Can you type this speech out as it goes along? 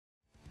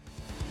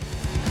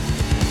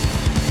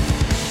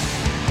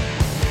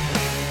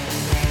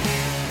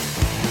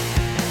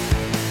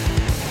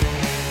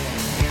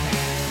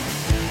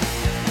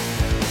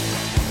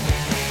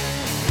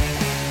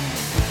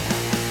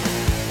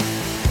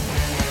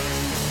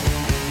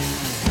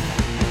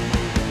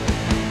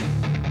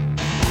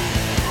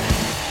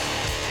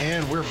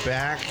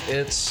back.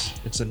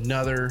 It's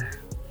another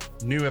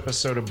new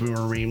episode of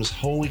Boomer Memes.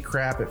 Holy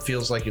crap, it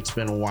feels like it's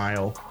been a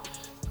while.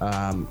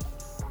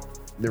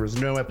 There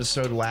was no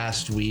episode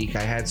last week.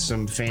 I had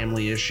some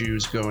family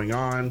issues going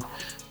on,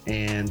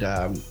 and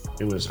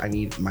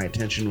my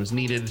attention was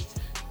needed.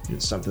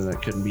 It's something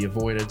that couldn't be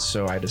avoided,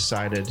 so I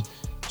decided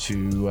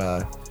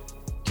to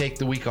take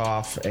the week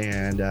off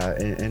and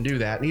do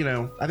that. You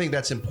know, I think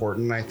that's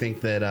important. I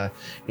think that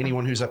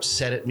anyone who's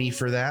upset at me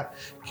for that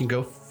can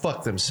go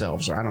fuck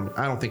themselves. I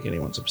don't think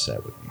anyone's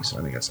upset with me, so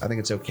I think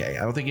it's okay.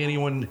 I don't think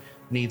anyone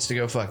needs to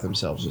go fuck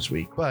themselves this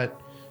week,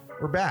 but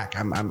we're back.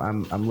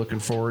 I'm looking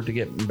forward to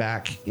getting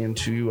back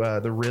into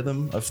the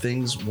rhythm of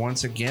things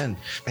once again.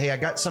 Hey, I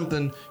got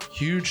something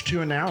huge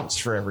to announce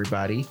for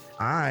everybody.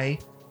 I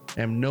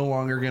am no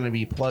longer going to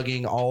be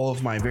plugging all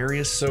of my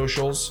various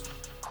socials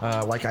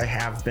like I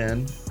have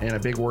been in a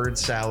big word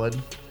salad.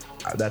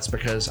 That's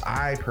because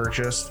I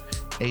purchased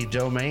a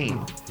domain.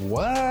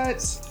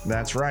 What?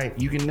 That's right.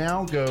 You can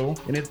now go,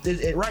 and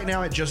it right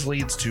now it just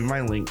leads to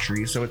my link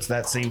tree, so it's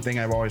that same thing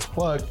I've always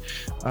plugged,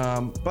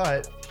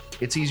 but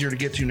it's easier to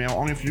get to now.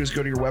 All you have to do is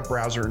go to your web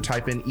browser and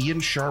type in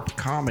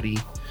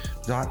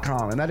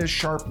IanSharpComedy.com, and that is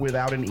sharp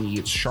without an E.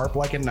 It's sharp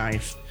like a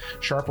knife,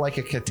 sharp like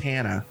a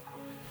katana,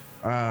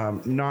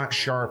 not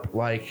sharp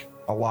like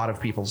a lot of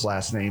people's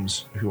last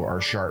names who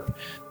are sharp.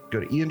 Go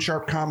to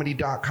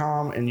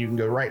IanSharpComedy.com and you can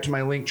go right to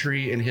my link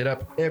tree and hit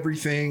up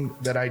everything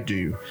that I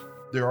do.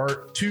 There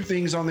are two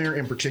things on there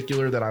in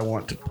particular that I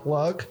want to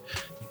plug.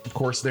 Of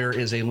course, there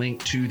is a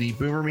link to the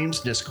Boomer Memes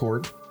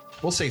Discord.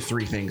 We'll say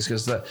three things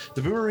because the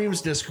Boomer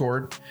Memes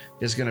Discord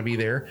is going to be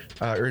there,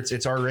 or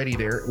it's already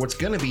there. What's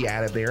going to be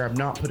added there, I've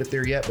not put it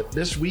there yet, but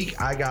this week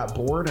I got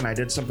bored and I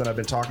did something I've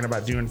been talking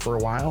about doing for a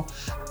while.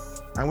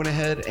 I went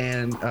ahead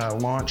and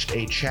launched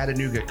a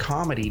Chattanooga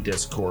Comedy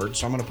Discord,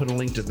 so I'm going to put a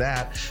link to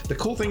that. The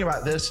cool thing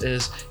about this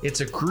is it's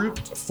a group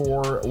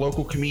for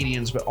local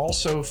comedians, but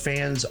also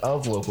fans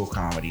of local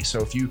comedy.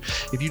 So if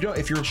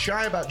you're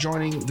shy about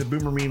joining the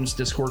Boomer Memes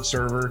Discord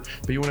server,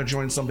 but you want to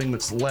join something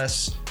that's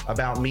less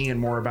about me and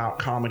more about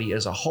comedy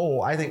as a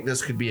whole, I think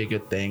this could be a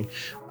good thing.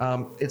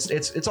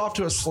 It's off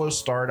to a slow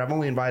start. I've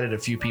only invited a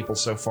few people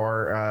so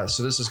far,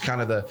 so this is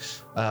kind of the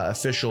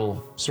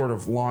official sort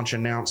of launch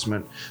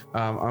announcement.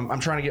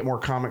 I'm trying to get more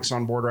comics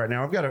on board right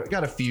now. I've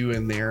got a few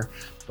in there,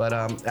 but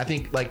I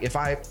think like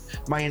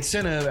my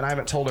incentive, and I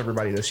haven't told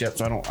everybody this yet,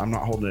 so I'm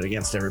not holding it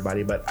against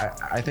everybody, but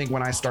I think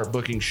when I start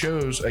booking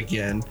shows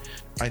again,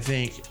 I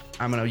think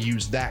I'm going to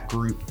use that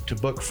group to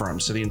book from.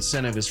 So the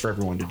incentive is for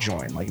everyone to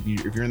join. Like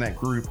if you're in that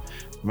group,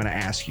 I'm going to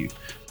ask you.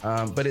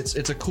 But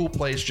it's a cool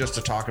place just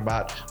to talk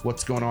about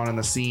what's going on in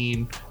the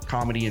scene,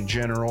 comedy in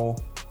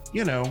general,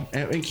 you know,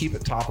 and keep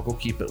it topical,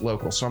 keep it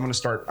local. So I'm going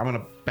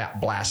to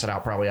blast it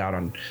out probably out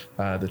on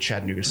the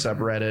Chattanooga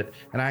subreddit.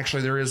 And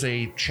actually there is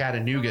a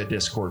Chattanooga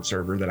Discord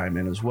server that I'm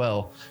in as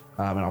well.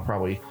 And I'll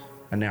probably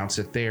announce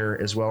it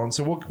there as well. And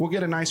so we'll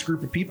get a nice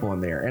group of people in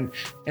there.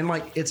 And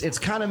like it's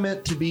kind of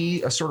meant to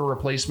be a sort of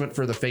replacement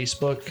for the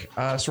Facebook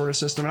sort of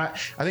system. And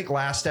I think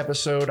last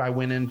episode I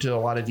went into a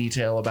lot of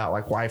detail about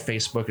like why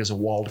Facebook is a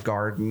walled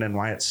garden and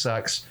why it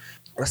sucks.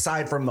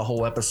 Aside from the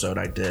whole episode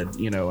I did,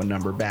 you know, a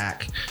number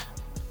back,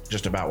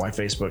 just about why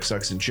Facebook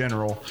sucks in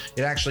general,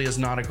 it actually is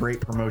not a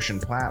great promotion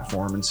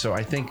platform. And so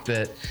I think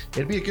that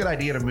it'd be a good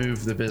idea to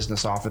move the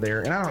business off of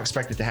there. And I don't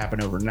expect it to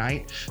happen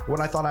overnight. What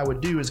I thought I would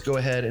do is go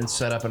ahead and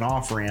set up an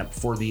off-ramp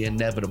for the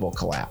inevitable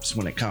collapse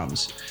when it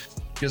comes.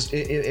 Because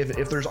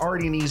if there's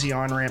already an easy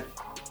on-ramp,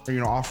 or, you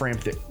know,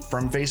 off-ramp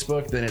from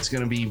Facebook, then it's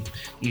going to be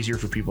easier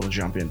for people to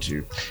jump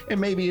into. And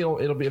maybe it'll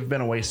have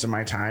been a waste of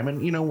my time.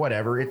 And, you know,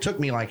 whatever. It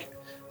took me like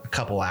a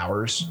couple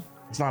hours.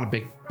 It's not a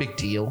big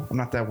deal. I'm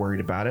not that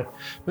worried about it.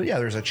 But yeah,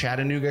 there's a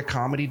Chattanooga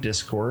Comedy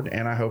Discord,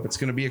 and I hope it's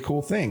going to be a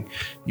cool thing.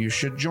 You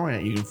should join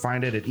it. You can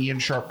find it at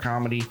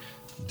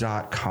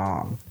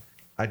IanSharpComedy.com.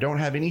 I don't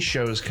have any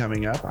shows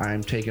coming up.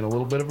 I'm taking a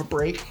little bit of a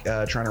break,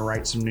 trying to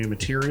write some new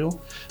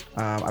material.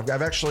 I've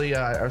actually,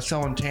 I was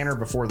telling Tanner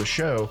before the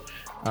show,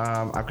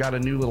 I've got a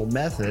new little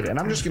method, and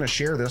I'm just going to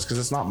share this because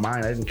it's not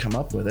mine. I didn't come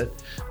up with it,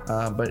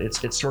 but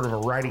it's sort of a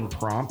writing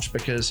prompt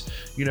because,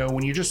 you know,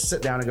 when you just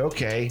sit down and go,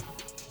 okay,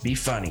 be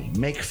funny,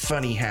 make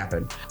funny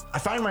happen. I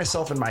find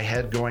myself in my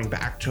head going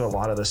back to a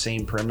lot of the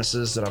same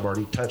premises that I've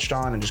already touched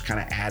on and just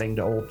kind of adding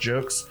to old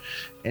jokes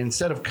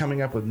instead of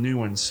coming up with new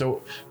ones.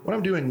 So what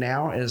I'm doing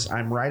now is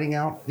I'm writing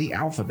out the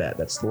alphabet.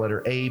 That's the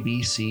letter A,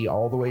 B, C,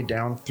 all the way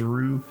down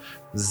through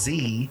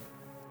Z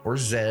or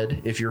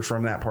Z if you're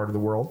from that part of the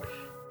world.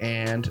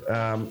 And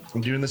I'm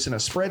doing this in a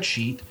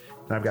spreadsheet.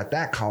 And I've got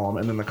that column,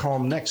 and then the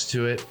column next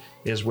to it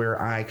is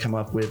where I come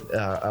up with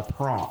a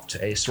prompt,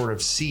 a sort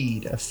of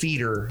seed, a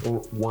feeder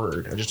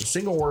word, just a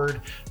single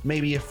word,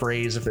 maybe a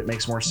phrase if it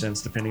makes more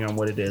sense depending on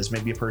what it is,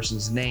 maybe a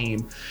person's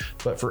name.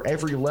 But for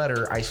every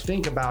letter, I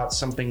think about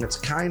something that's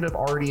kind of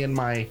already in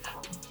my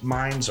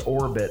mind's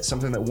orbit,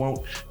 something that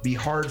won't be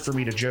hard for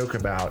me to joke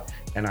about,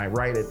 and I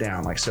write it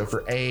down. Like, so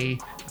for A,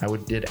 I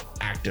did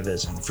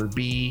activism. For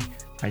B,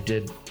 I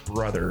did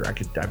brother.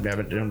 I've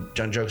never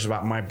done jokes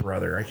about my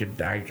brother. I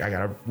got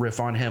to riff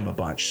on him a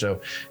bunch.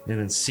 So, and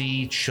then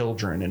C,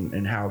 children,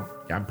 and how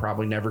I'm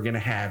probably never going to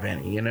have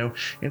any, And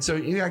so,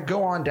 I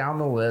go on down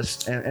the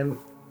list and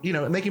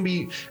and they can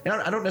be, and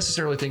I don't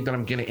necessarily think that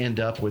I'm going to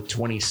end up with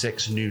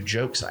 26 new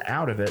jokes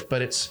out of it,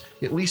 but it's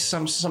at least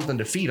something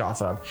to feed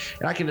off of.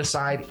 And I can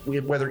decide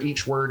whether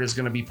each word is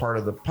going to be part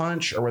of the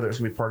punch or whether it's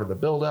going to be part of the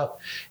buildup.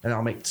 And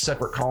I'll make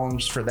separate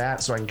columns for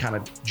that so I can kind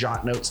of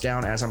jot notes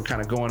down as I'm kind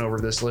of going over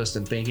this list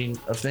and thinking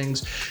of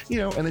things,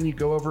 and then you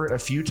go over it a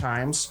few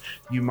times,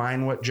 you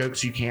mine what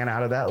jokes you can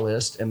out of that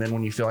list. And then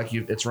when you feel like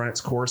it's run its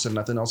course and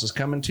nothing else is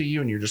coming to you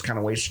and you're just kind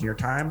of wasting your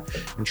time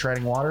and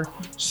treading water,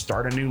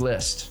 start a new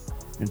list.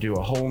 And do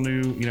a whole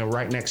new,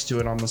 right next to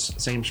it on the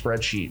same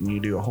spreadsheet, and you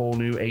do a whole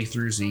new A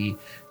through Z,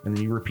 and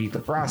then you repeat the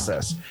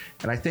process.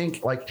 And I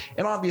think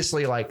and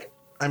obviously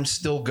I'm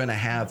still gonna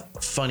have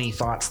funny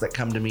thoughts that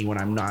come to me when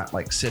I'm not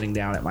sitting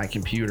down at my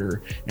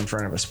computer in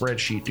front of a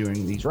spreadsheet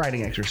doing these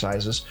writing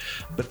exercises,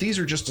 but these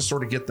are just to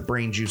sort of get the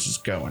brain juices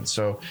going.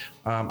 So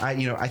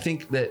I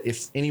think that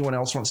if anyone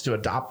else wants to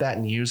adopt that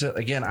and use it,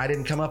 again, I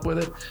didn't come up with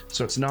it,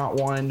 so it's not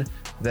one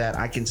that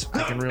I can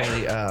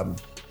really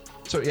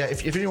so yeah,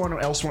 if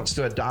anyone else wants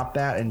to adopt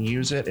that and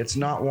use it, it's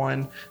not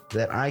one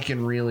that I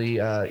can really,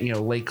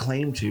 lay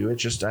claim to.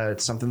 It's just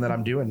it's something that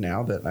I'm doing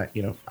now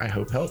that I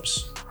hope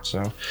helps.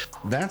 So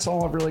that's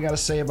all I've really got to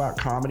say about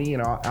comedy.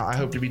 I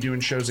hope to be doing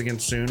shows again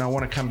soon. I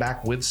want to come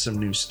back with some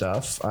new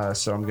stuff.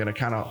 So I'm going to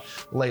kind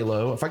of lay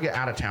low. If I get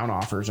out of town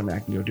offers, I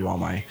can go do all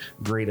my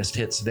greatest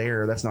hits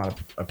there. That's not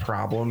a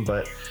problem.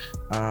 But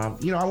I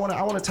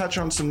want to touch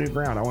on some new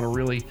ground. I want to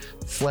really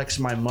flex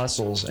my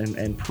muscles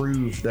and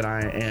prove that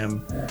I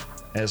am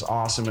as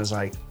awesome as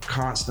I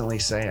constantly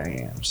say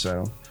I am.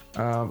 So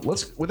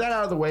with that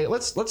out of the way,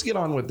 let's get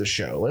on with the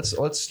show.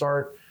 Let's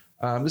start.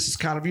 This is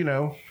kind of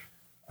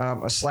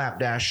a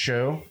slapdash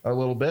show a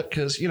little bit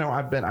because I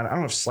don't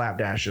know if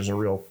slapdash is a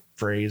real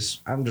phrase.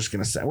 I'm just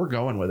gonna say we're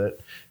going with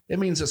it. It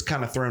means it's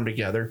kind of thrown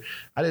together.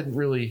 I didn't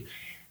really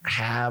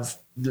have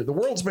the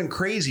world's been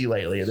crazy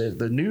lately.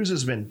 The news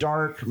has been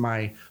dark.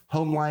 My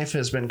home life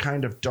has been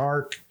kind of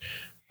dark.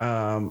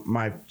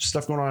 My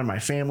stuff going on in my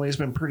family has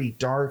been pretty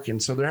dark.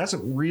 And so there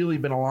hasn't really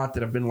been a lot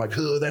that have been like,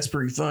 oh, that's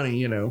pretty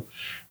funny.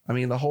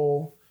 The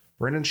whole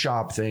Brendan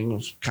Schaub thing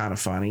was kind of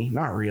funny.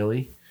 Not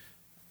really.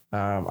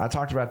 I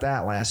talked about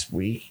that last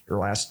week or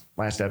last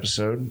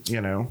episode.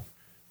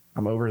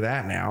 I'm over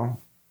that now.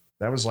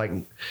 I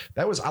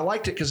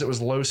liked it because it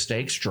was low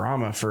stakes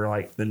drama for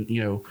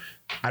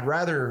I'd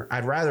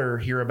rather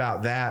hear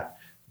about that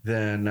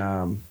than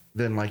a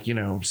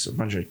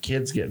bunch of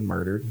kids getting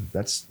murdered.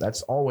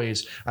 That's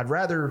always, I'd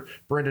rather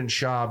Brendan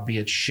Schaub be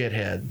a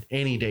shithead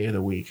any day of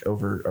the week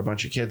over a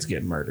bunch of kids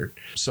getting murdered.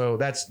 So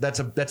that's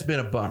been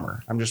a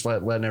bummer. I'm just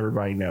letting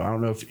everybody know. I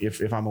don't know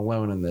if I'm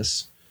alone in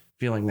this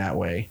feeling that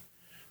way,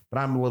 but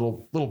I'm a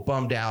little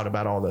bummed out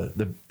about all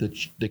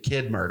the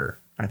kid murder.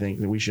 I think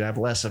that we should have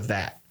less of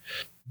that.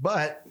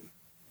 But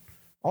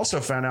also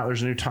found out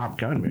there's a new Top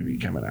Gun movie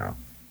coming out.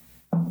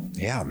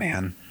 Yeah,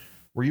 man.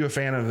 Were you a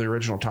fan of the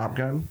original Top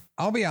Gun?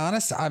 I'll be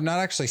honest, I've not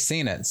actually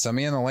seen it. So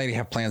me and the lady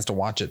have plans to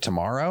watch it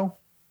tomorrow.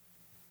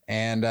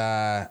 And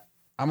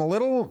I'm a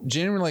little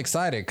genuinely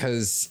excited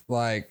because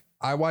I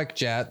like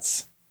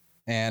jets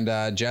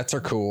and jets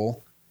are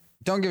cool.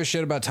 Don't give a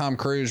shit about Tom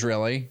Cruise,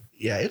 really.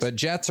 Yeah. But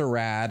jets are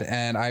rad.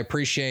 And I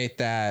appreciate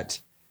that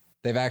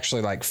they've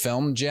actually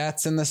filmed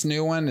jets in this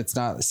new one. It's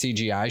not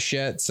CGI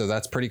shit. So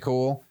that's pretty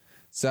cool.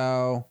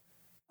 So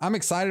I'm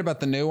excited about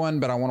the new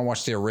one, but I want to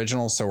watch the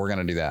original. So we're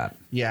going to do that.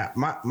 Yeah.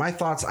 My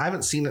thoughts, I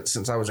haven't seen it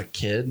since I was a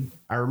kid.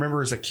 I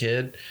remember as a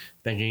kid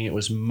thinking it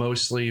was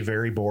mostly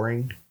very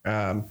boring.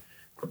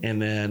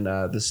 And then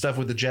the stuff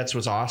with the jets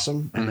was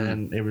awesome. And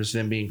then it was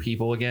them being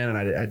people again. And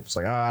I was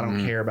like, I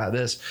don't care about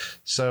this.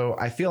 So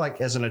I feel like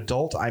as an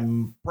adult, I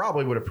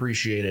probably would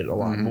appreciate it a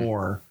lot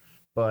more.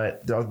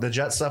 But the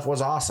jet stuff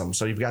was awesome.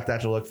 So you've got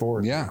that to look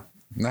forward to. Yeah,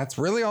 that's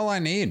really all I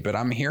need. But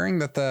I'm hearing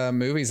that the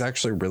movie's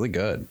actually really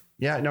good.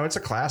 Yeah, no, it's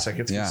a classic.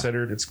 It's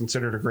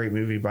considered a great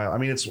movie I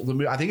think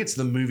it's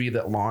the movie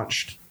that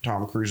launched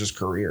Tom Cruise's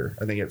career.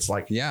 I think it's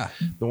the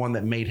one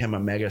that made him a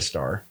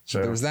megastar.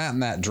 So there was that in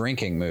that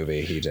drinking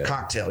movie he did.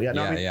 Cocktail. Yeah.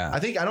 No, I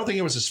don't think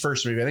it was his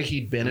first movie. I think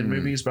he'd been in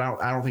movies,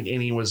 but I don't think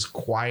any was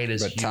quite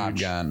as huge. Top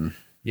Gun.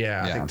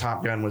 Yeah, I think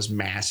Top Gun was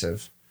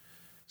massive.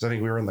 I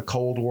think we were in the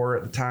Cold War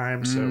at the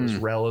time, so it was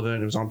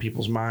relevant. It was on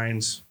people's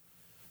minds.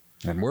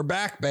 And we're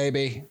back,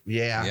 baby.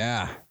 Yeah.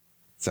 Yeah.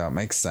 So it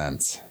makes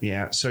sense.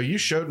 Yeah. So you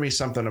showed me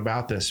something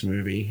about this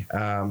movie.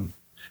 Now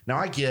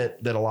I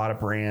get that a lot of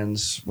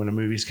brands, when a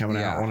movie's coming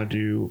out, want to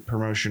do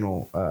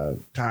promotional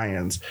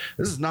tie-ins.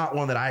 This is not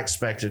one that I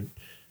expected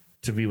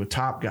to be with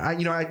Top Gun.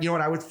 You know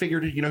what I would figure?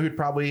 Who'd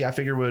probably I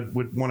figure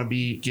would want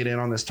to get in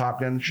on this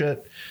Top Gun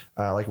shit,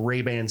 like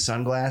Ray-Ban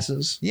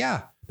sunglasses.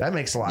 Yeah, that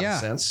makes a lot of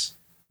sense.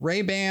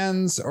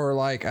 Ray-Bans or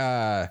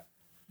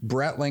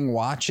Breitling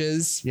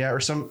watches. Yeah, or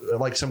some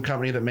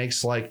company that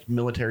makes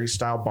military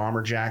style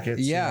bomber jackets.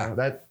 Yeah,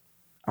 that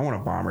I want a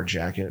bomber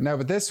jacket. No,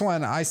 but this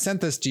one I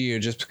sent this to you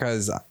just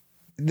because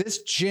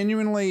this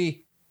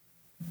genuinely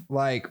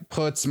like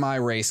puts my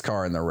race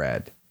car in the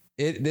red.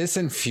 This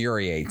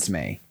infuriates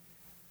me.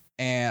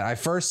 And I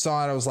first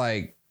saw it, I was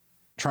like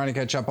trying to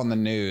catch up on the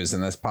news,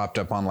 and this popped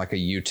up on like a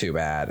YouTube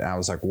ad. And I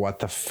was like, what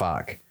the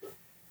fuck?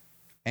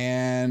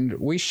 And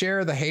we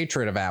share the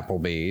hatred of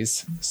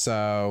Applebee's.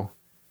 So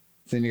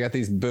then you got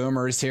these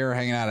boomers here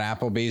hanging out at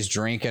Applebee's,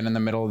 drinking in the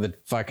middle of the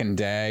fucking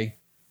day.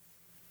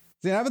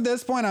 See, at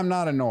this point, I'm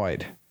not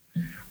annoyed.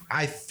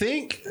 I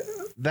think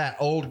that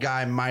old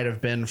guy might have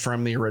been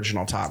from the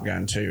original Top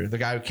Gun too. The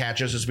guy who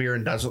catches his beer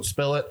and doesn't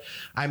spill it.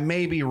 I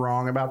may be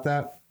wrong about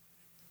that.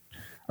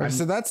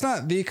 So that's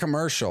not the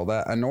commercial.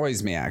 That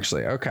annoys me,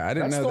 actually. Okay, I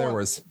didn't know there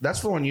was.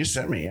 That's the one you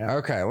sent me. Yeah.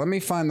 Okay, let me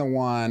find the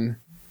one.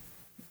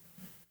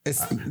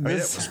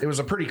 It was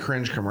a pretty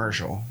cringe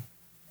commercial.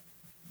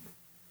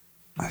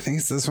 I think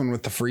it's this one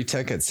with the free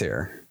tickets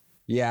here.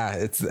 Yeah,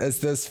 it's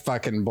this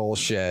fucking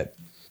bullshit.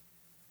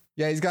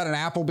 Yeah, he's got an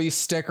Applebee's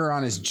sticker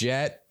on his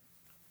jet.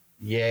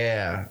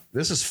 Yeah,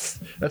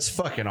 that's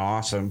fucking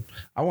awesome.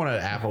 I want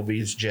an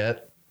Applebee's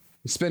jet.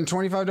 You spend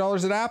 $25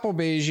 at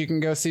Applebee's, you can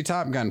go see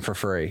Top Gun for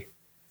free.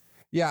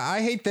 Yeah,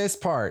 I hate this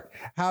part.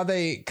 How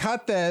they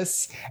cut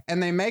this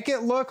and they make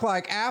it look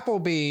like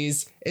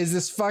Applebee's is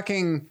this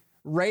fucking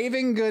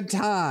raving good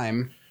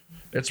time.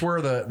 It's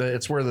where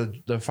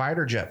the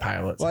fighter jet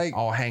pilots like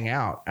all hang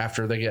out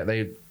after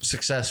they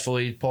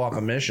successfully pull off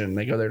a mission.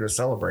 They go there to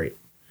celebrate.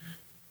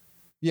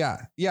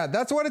 Yeah,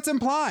 that's what it's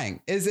implying.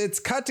 Is it's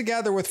cut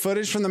together with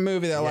footage from the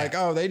movie that like,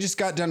 oh, they just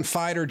got done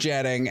fighter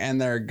jetting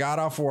and they got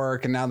off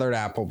work and now they're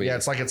at Applebee's. Yeah,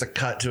 it's like it's a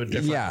cut to a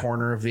different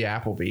corner of the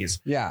Applebee's.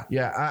 Yeah,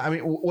 I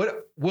mean,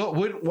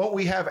 what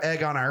we have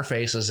egg on our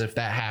faces if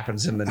that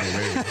happens in the new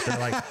movie? They're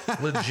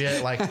like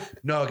legit, like,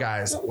 no,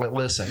 guys,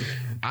 listen,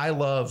 I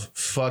love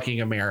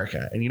fucking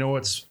America, and you know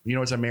what's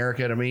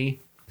America to me?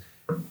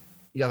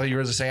 Yeah, I thought you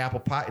were going to say apple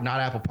pie, not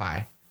apple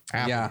pie,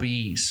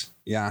 Applebee's.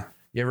 Yeah.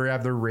 You ever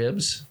have their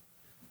ribs?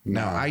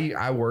 No,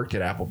 I worked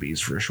at Applebee's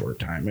for a short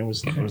time. It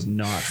was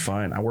not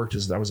fun. I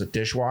was a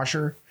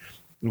dishwasher.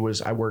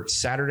 I worked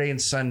Saturday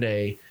and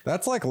Sunday.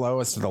 That's like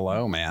lowest of the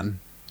low, man.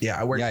 Yeah,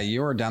 I worked. Yeah,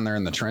 you were down there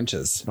in the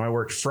trenches. I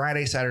worked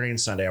Friday, Saturday,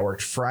 and Sunday. I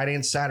worked Friday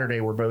and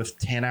Saturday were both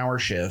 10-hour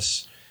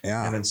shifts.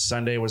 Yeah. And then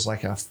Sunday was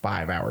like a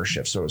 5-hour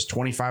shift. So it was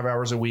 25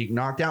 hours a week,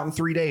 knocked out in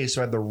 3 days.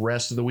 So I had the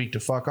rest of the week to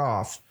fuck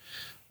off.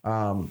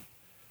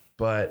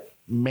 But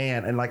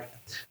man, and like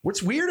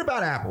what's weird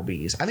about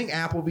Applebee's, I think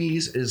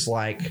Applebee's is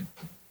like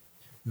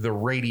the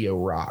Radio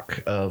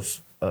Rock of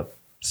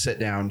sit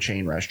down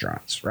chain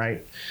restaurants,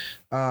 right?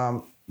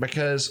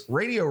 Because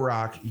Radio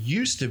Rock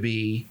used to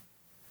be,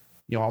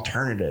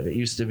 alternative. It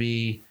used to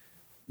be,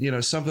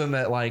 something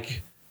that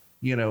like,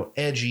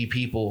 edgy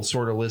people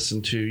sort of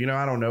listen to,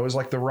 I don't know. It was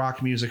like the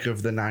rock music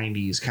of the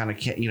 90s kind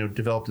of,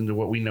 developed into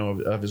what we know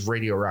of as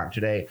Radio Rock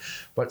today.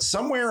 But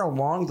somewhere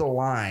along the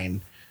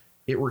line,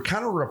 it were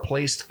kind of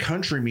replaced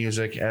country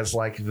music as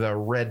like the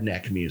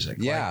redneck music.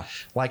 Yeah.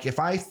 Like if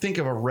I think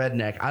of a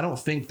redneck, I don't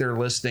think they're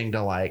listening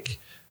to like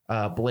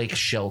Blake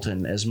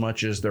Shelton as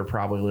much as they're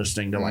probably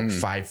listening to like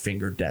Five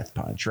Finger Death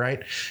Punch.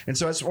 Right. And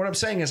so that's what I'm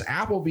saying is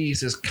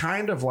Applebee's is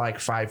kind of like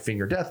Five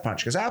Finger Death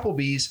Punch, because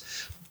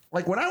Applebee's,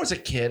 like when I was a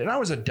kid, and I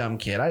was a dumb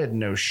kid, I didn't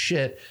know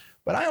shit,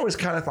 but I always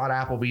kind of thought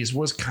Applebee's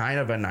was kind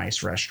of a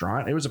nice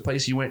restaurant. It was a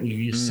place you went and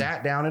you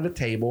sat down at a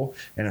table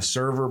and a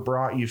server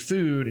brought you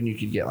food, and you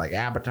could get like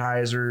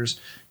appetizers.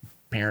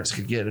 Parents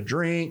could get a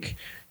drink.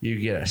 You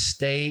get a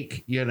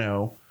steak, They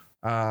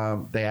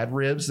had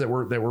ribs that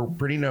were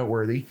pretty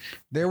noteworthy.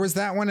 There was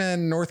that one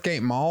in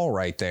Northgate Mall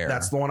right there.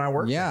 That's the one I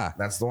worked at.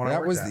 That's the one I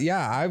worked at.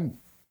 Yeah.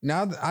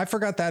 I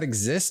forgot that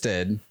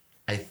existed.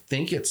 I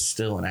think it's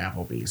still in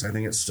Applebee's. I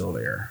think it's still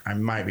there. I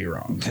might be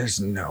wrong. There's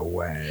no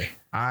way.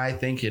 I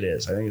think it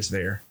is. I think it's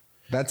there.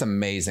 That's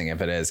amazing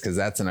if it is, because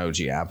that's an OG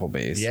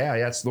Applebee's. Yeah,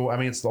 it's the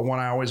one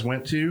I always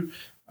went to.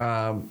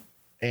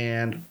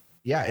 And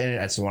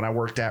that's the one I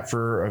worked at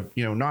for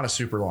not a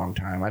super long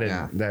time. I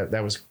didn't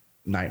that was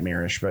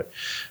nightmarish, but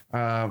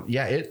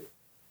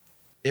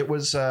it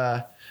was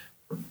at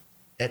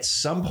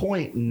some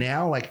point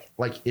now like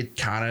it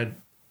kind of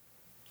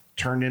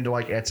turned into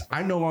like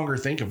I no longer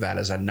think of that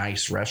as a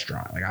nice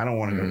restaurant. Like I don't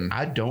want to go.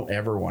 I don't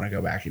ever want to go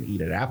back and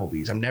eat at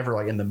Applebee's. I'm never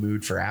like in the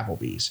mood for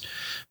Applebee's.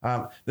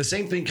 The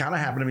same thing kind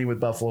of happened to me with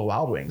Buffalo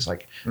Wild Wings.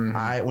 Like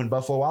when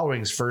Buffalo Wild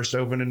Wings first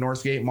opened in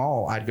Northgate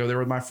Mall, I'd go there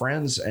with my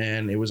friends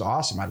and it was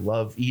awesome. I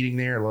love eating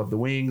there. I love the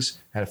wings.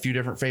 Had a few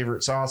different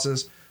favorite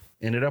sauces.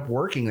 Ended up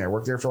working there.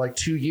 Worked there for like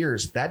 2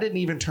 years. That didn't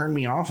even turn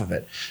me off of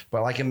it.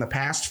 But like in the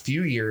past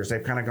few years,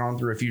 they've kind of gone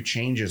through a few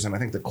changes, and I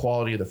think the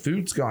quality of the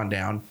food's gone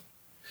down.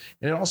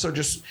 And it also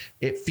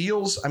it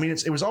feels,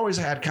 it was always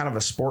had kind of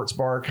a sports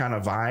bar kind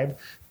of vibe,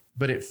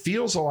 but it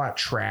feels a lot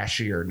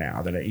trashier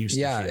now than it used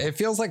to feel. Yeah, it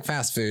feels like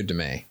fast food to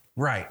me.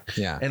 Right.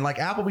 Yeah. And like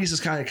Applebee's is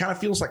kind of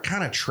feels like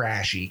kind of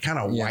trashy, kind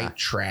of white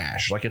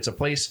trash. Like it's a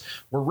place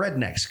where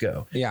rednecks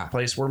go. Yeah. A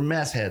place where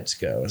meth heads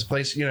go. It's a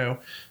place,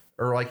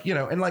 or like,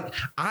 and like,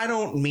 I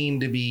don't mean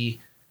to be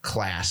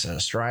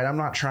classist, right? I'm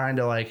not trying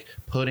to like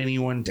put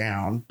anyone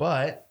down,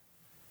 but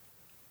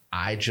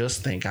I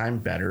just think I'm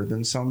better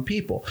than some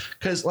people.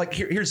 Because like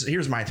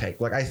here's my take.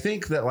 Like I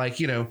think that like,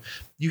 you know,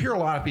 you hear a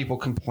lot of people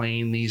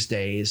complain these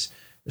days,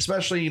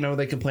 especially, you know,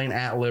 they complain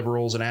at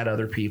liberals and at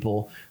other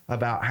people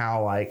about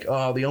how like,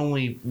 oh, the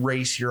only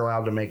race you're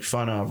allowed to make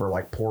fun of are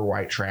like poor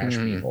white trash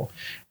people.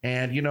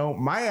 And, you know,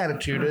 my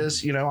attitude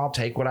is, you know, I'll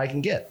take what I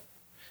can get.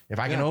 If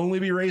I can only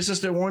be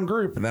racist at one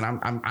group, then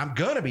I'm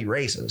gonna be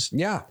racist.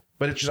 Yeah.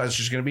 But it's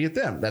just going to be at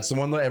them. That's the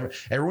one that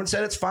everyone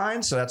said it's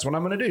fine. So that's what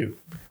I'm going to do.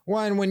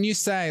 Well, and when you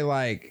say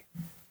like,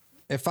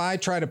 if I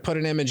try to put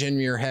an image in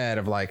your head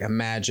of like,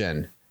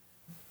 imagine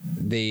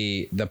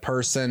the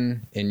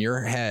person in your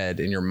head,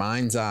 in your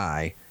mind's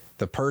eye,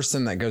 the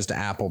person that goes to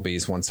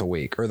Applebee's once a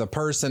week, or the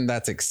person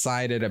that's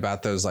excited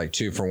about those like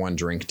 2-for-1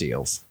 drink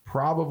deals.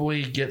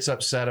 Probably gets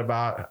upset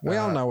about. We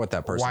all know what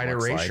that person white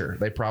looks erasure. like.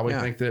 They probably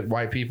think that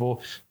white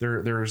people,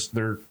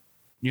 they're,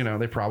 you know,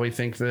 they probably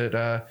think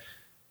that,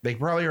 they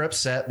probably are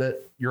upset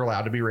that you're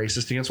allowed to be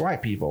racist against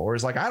white people. Or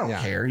it's like, I don't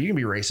care. You can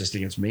be racist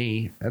against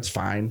me. That's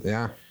fine.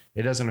 Yeah.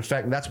 It doesn't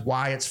affect. That's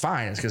why it's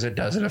fine. It's because it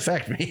doesn't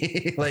affect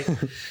me. Like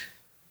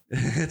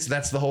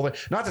that's the whole thing.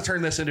 Not to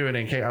turn this into an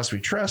In Chaos We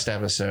Trust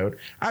episode.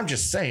 I'm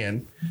just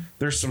saying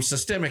there's some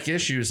systemic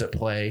issues at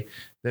play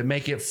that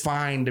make it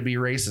fine to be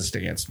racist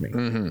against me.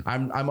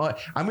 I'm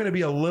going to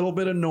be a little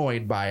bit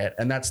annoyed by it.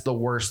 And that's the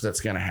worst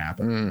that's going to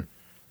happen.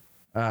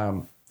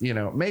 You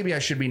know, maybe I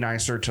should be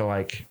nicer to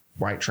like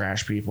white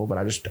trash people,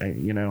 but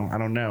you know, I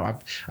don't know.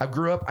 I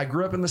grew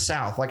up in the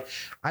South. Like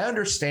I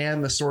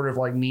understand the sort of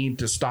like need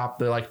to stop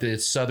the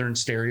Southern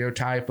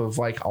stereotype of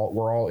like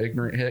we're all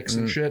ignorant hicks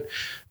and shit.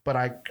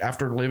 But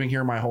after living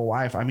here my whole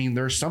life, I mean,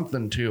 there's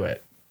something to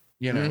it,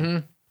 you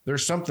know,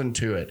 there's something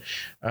to it.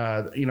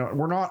 You know,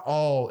 we're not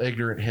all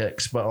ignorant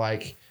hicks, but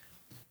like,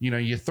 you know,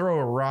 you throw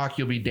a rock,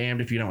 you'll be damned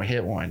if you don't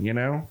hit one, you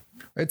know?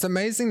 It's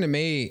amazing to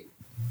me.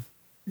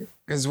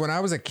 Because when I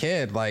was a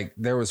kid, like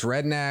there was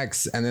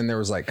rednecks and then there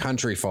was like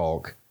country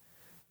folk,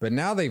 but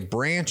now they've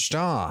branched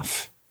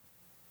off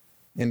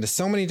into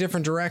so many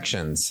different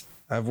directions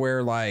of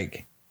where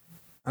like,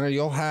 I don't know,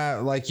 you'll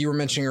have, like you were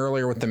mentioning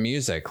earlier with the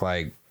music,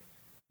 like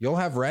you'll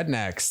have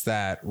rednecks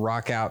that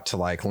rock out to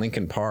like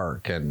Linkin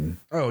Park and.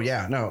 Oh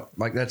yeah, no,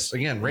 like that's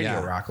again,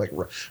 radio rock, like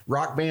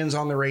rock bands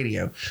on the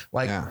radio.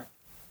 Like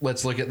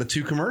let's look at the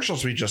 2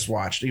 commercials we just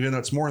watched, even though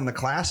it's more in the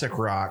classic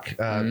rock.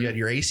 You had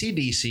your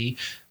AC/DC.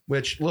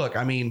 Which, look,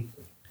 I mean,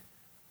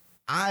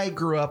 I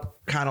grew up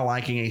kind of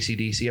liking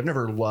AC/DC. I've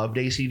never loved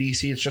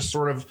AC/DC. It's just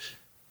sort of,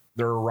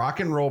 they're a rock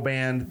and roll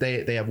band.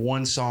 They have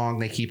one song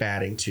they keep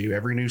adding to.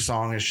 Every new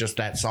song is just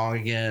that song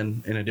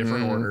again in a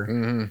different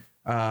order.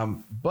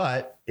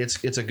 But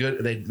it's a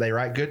good, they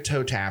write good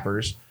toe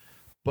tappers.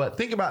 But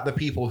think about the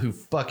people who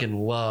fucking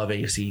love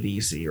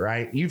AC/DC,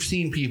 right? You've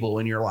seen people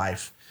in your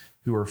life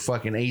who are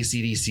fucking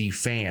AC/DC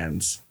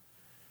fans.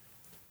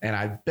 And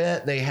I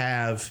bet they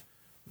have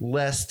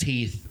less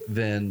teeth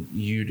than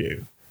you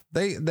do.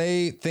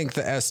 They think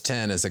the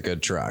S10 is a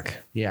good truck.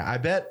 Yeah, I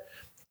bet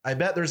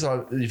there's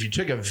if you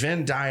took a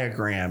Venn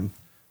diagram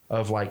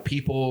of like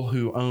people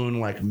who own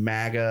like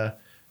MAGA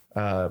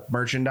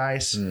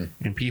merchandise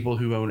and people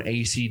who own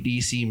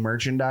AC/DC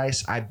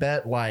merchandise, I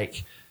bet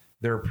like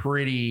they're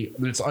pretty,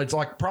 it's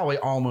like probably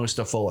almost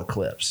a full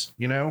eclipse,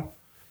 you know?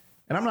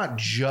 And I'm not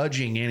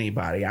judging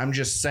anybody. I'm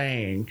just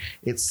saying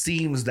it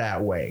seems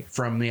that way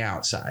from the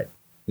outside.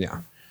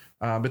 Yeah.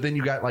 But then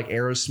you got like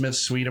Aerosmith's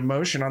Sweet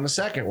Emotion on the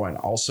second one.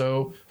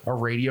 Also a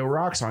radio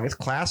rock song. It's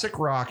classic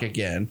rock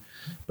again.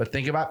 But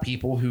think about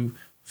people who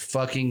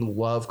fucking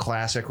love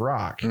classic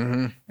rock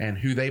and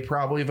who they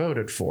probably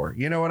voted for.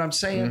 You know what I'm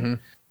saying?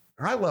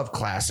 I love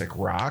classic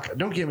rock.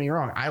 Don't get me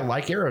wrong. I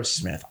like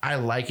Aerosmith. I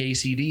like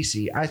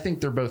AC/DC. I think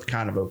they're both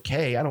kind of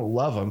okay. I don't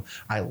love them.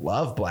 I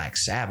love Black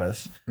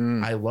Sabbath.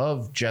 I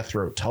love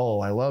Jethro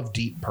Tull. I love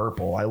Deep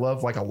Purple. I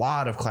love like a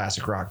lot of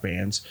classic rock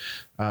bands.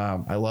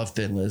 I love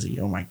Thin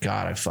Lizzy. Oh my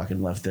God, I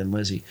fucking love Thin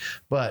Lizzy.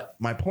 But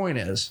my point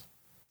is,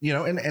 you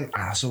know, and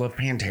I also love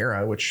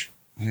Pantera, which,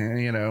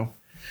 you know,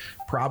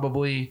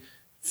 probably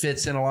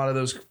fits in a lot of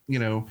those, you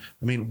know,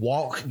 I mean,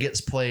 Walk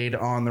gets played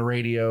on the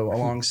radio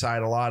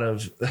alongside a lot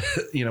of,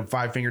 you know,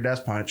 Five Finger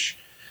Death Punch.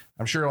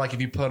 I'm sure like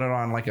if you put it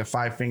on like a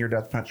Five Finger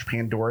Death Punch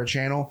Pandora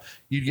channel,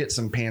 you'd get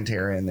some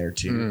Pantera in there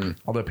too.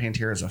 Although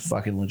Pantera is a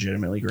fucking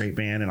legitimately great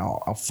band and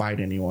I'll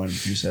fight anyone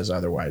who says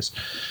otherwise.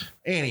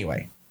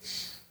 Anyway,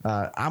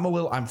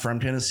 I'm from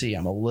Tennessee.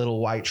 I'm a little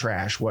white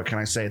trash. What can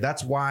I say?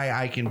 That's why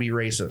I can be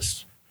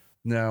racist.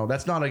 No,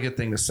 that's not a good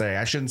thing to say.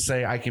 I shouldn't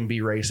say I can be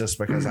racist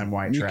because I'm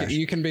white trash.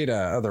 You can be to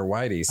other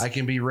whiteys. I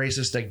can be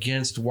racist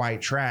against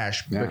white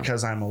trash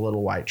because I'm a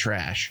little white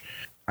trash.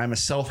 I'm a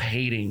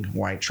self-hating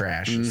white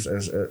trash,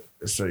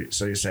 so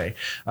you say.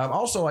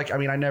 Also, like, I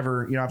mean, I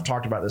never, you know, I've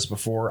talked about this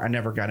before. I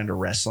never got into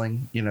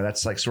wrestling. You know,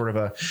 that's like sort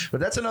of but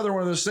that's another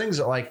one of those things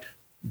that like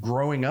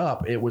growing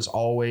up, it was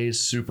always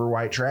super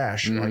white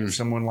trash. Like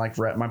someone like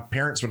my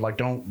parents would like,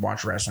 don't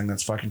watch wrestling.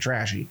 That's fucking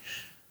trashy.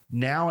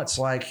 Now it's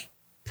like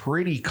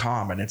pretty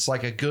common. It's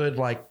like a good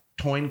like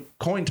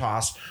coin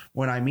toss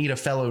when I meet a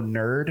fellow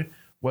nerd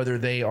whether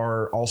they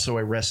are also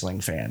a wrestling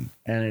fan.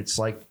 And it's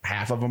like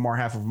half of them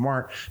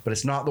aren't, but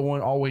it's not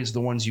always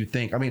the ones you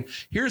think. I mean,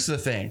 here's the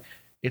thing.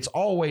 It's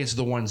always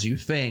the ones you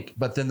think,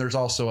 but then there's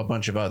also a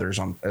bunch of others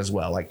on as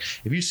well. Like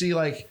if you see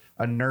like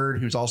a nerd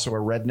who's also a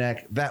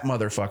redneck, that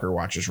motherfucker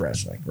watches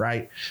wrestling,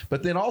 right?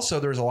 But then also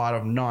there's a lot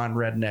of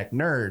non-redneck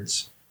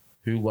nerds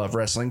who love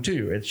wrestling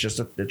too. It's just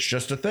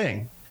a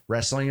thing.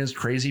 Wrestling is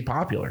crazy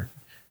popular.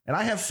 And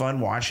I have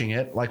fun watching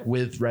it, like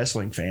with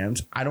wrestling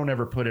fans. I don't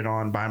ever put it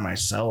on by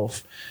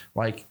myself.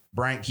 Like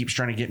Bryant keeps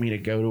trying to get me to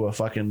go to a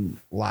fucking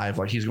live.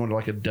 Like he's going to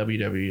like a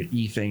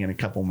WWE thing in a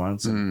couple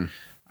months. And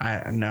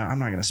I'm not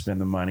going to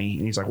spend the money.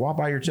 And he's like, well, I'll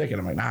buy your ticket.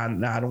 I'm like,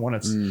 nah, I don't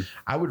want to.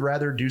 I would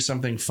rather do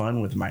something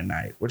fun with my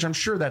night, which I'm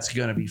sure that's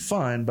going to be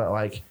fun. But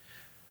like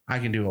I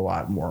can do a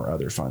lot more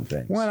other fun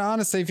things. Well,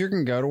 honestly, if you're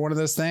going to go to one of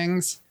those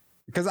things,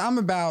 because I'm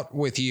about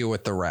with you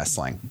with the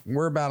wrestling.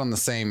 We're about on the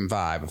same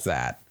vibe of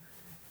that.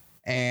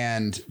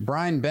 And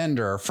Brian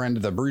Bender, a friend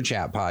of the Brew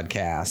Chat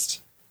podcast,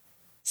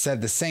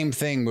 said the same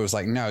thing, but was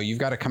like, no, you've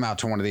got to come out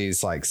to one of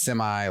these like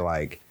semi,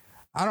 like,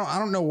 I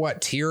don't know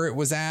what tier it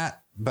was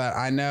at, but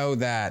I know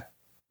that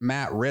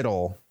Matt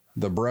Riddle,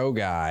 the bro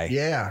guy.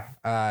 Yeah.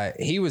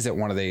 He was at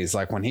one of these,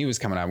 like when he was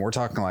coming out, we're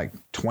talking like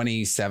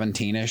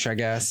 2017-ish, I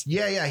guess.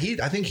 Yeah.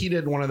 I think he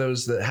did one of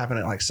those that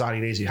happened at like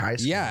Saudi Daisy High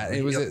School. Yeah.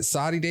 It was at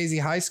Saudi Daisy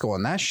High School,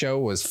 and that show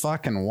was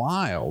fucking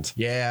wild.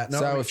 Yeah. No,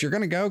 so if you're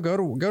going to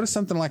go to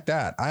something like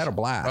that, I had a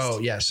blast. Oh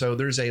yeah. So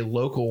there's a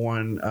local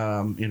one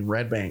in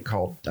Red Bank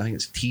called, I think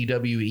it's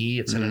TWE.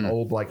 It's in an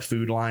old like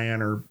Food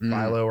Lion or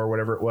Philo or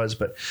whatever it was,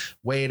 but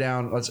way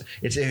down.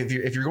 It's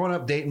if you're going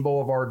up Dayton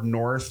Boulevard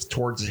north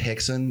towards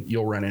Hickson,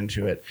 you'll run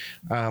into it.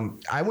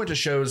 I went to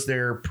shows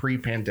there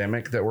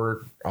pre-pandemic that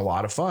were a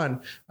lot of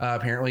fun.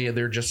 Apparently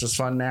they're just as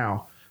fun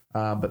now.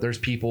 But there's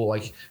people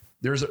like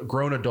there's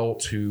grown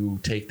adults who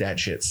take that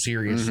shit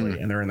seriously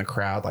and they're in the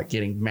crowd like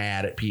getting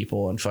mad at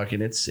people and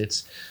fucking it's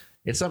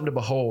something to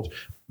behold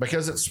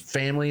because it's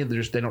family.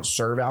 They don't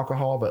serve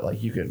alcohol, but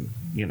like you can,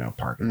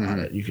 park it on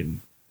it. You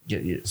can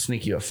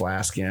sneak you a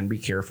flask in, be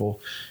careful,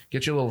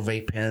 get you a little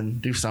vape pen,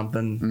 do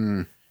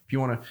something. If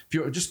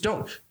you just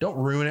don't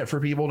ruin it for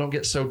people. Don't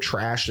get so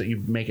trash that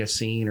you make a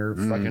scene or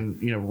fucking,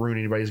 ruin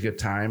anybody's good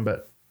time.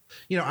 But,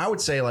 I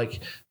would say like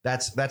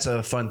that's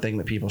a fun thing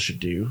that people should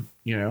do.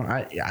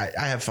 I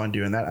have fun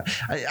doing that.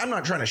 I'm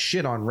not trying to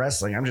shit on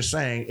wrestling. I'm just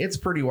saying it's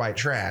pretty white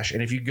trash.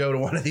 And if you go to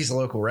one of these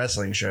local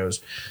wrestling shows,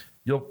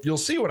 you'll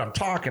see what I'm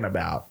talking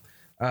about.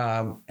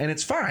 And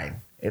it's fine.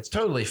 It's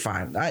totally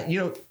fine.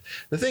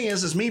 The thing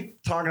is me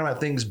talking about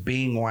things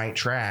being white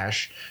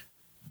trash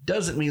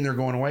doesn't mean they're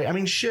going away. I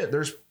mean, shit,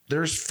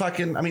 there's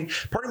fucking,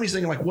 part of me is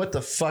thinking like, what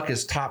the fuck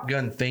is Top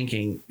Gun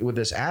thinking with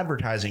this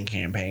advertising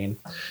campaign?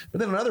 But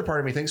then another part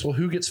of me thinks, well,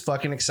 who gets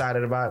fucking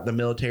excited about the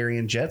military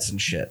and jets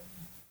and shit?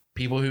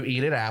 People who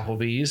eat at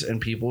Applebee's and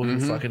people who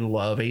fucking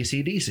love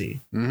AC/DC.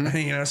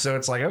 So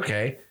it's like,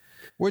 okay.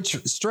 Which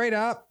straight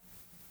up,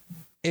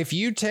 if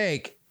you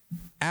take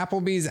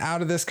Applebee's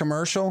out of this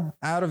commercial,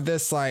 out of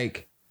this,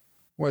 like,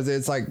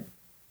 it's like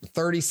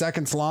 30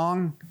 seconds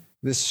long,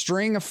 this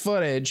string of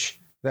footage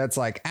that's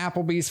like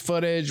Applebee's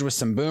footage with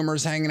some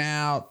boomers hanging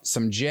out,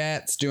 some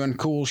jets doing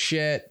cool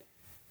shit.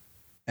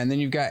 And then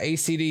you've got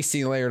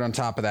AC/DC layered on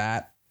top of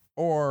that,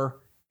 or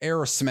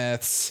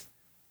Aerosmith's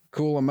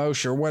Cool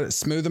Emotion. What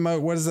is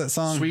that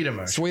song? Sweet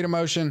Emotion. Sweet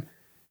Emotion.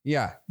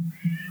 Yeah.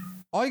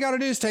 All you got to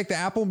do is take the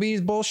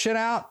Applebee's bullshit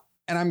out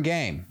and I'm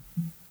game.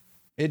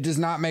 It does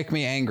not make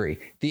me angry.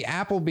 The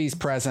Applebee's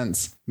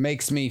presence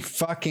makes me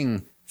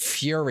fucking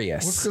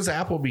furious. Well, it's because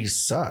Applebee's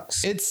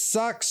sucks. It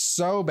sucks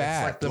so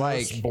bad. It's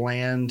like the most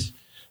bland,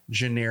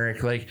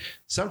 generic. Like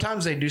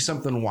sometimes they do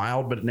something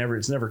wild, but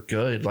it's never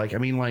good. Like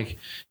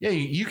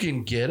you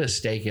can get a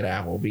steak at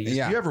Applebee's.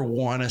 Yeah. If you ever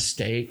want a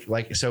steak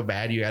like so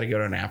bad, you got to go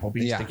to an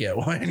Applebee's to get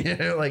one.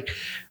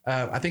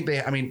 I think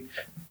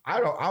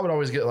I would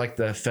always get like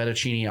the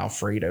fettuccine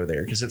Alfredo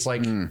there because it's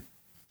like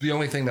the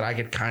only thing that I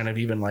could kind of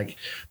even like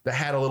that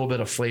had a little bit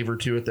of flavor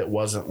to it that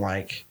wasn't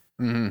like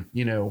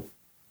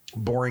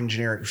boring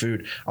generic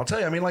food. I'll tell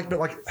you,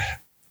 but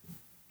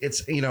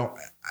it's,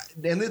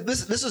 and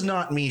this is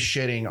not me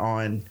shitting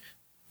on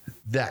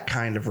that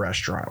kind of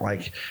restaurant.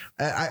 Like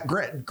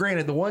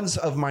granted, the ones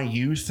of my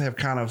youth have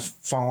kind of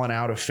fallen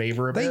out of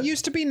favor a bit. They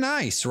used to be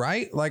nice,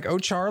 right? Like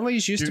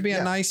O'Charlie's used to be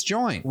a nice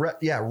joint.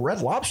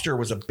 Red Lobster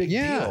was a big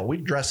deal.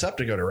 We'd dress up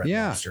to go to Red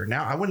Lobster.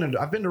 Now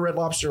I've been to Red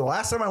Lobster. The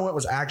last time I went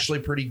was actually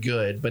pretty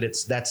good, but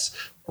that's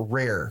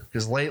rare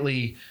because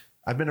lately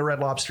I've been to Red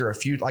Lobster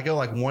I go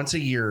like once a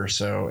year or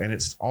so, and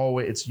it's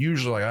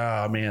usually like,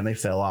 oh man, they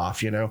fell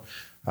off,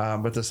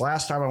 but this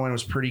last time I went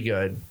was pretty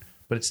good,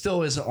 but it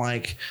still isn't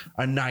like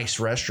a nice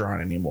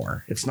restaurant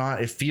anymore. It's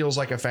not, it feels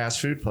like a fast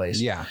food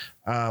place. Yeah.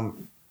 The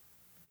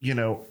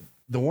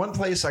one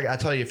place I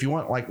tell you, if you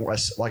want like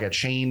a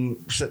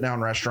chain sit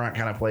down restaurant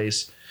kind of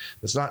place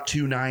that's not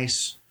too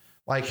nice,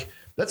 like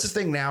that's the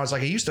thing now is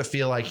like I used to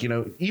feel like,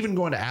 even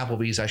going to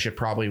Applebee's, I should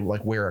probably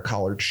like wear a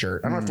collared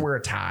shirt. I don't have to wear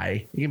a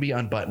tie. You can be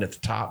unbuttoned at the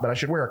top, but I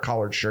should wear a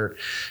collared shirt.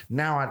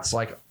 Now it's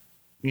like,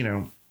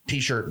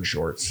 t-shirt and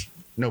shorts.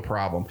 no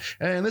problem.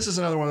 And this is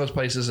another one of those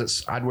places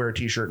that's I'd wear a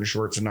t-shirt and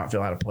shorts and not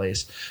feel out of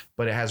place,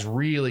 but it has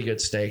really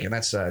good steak, and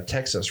that's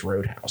Texas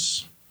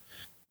Roadhouse.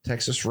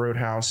 Texas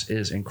Roadhouse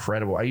is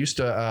incredible. I used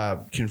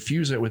to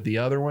confuse it with the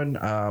other one.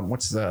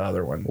 What's the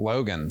other one?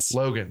 Logan's.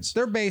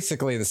 They're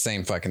basically the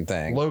same fucking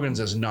thing.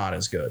 Logan's is not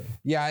as good.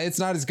 Yeah, it's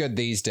not as good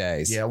these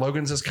days. Yeah,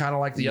 Logan's is kind of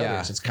like the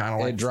others. It's kind of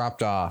like it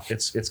dropped off.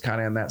 It's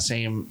kind of in that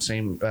same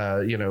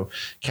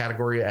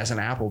category as an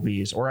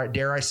Applebee's, or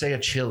dare I say a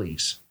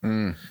Chili's.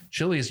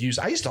 Chili's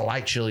I used to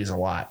like Chili's a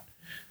lot.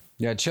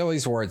 Yeah,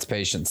 Chili's wore its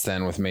patience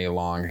thin with me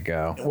long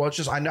ago. Well, it's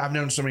just I've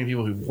known so many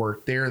people who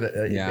worked there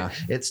that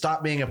it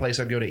stopped being a place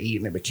I'd go to eat,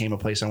 and it became a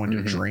place I went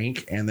to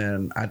drink. And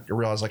then I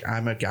realized, like,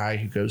 I'm a guy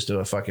who goes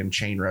to a fucking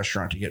chain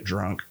restaurant to get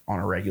drunk on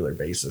a regular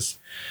basis.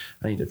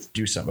 I need to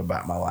do something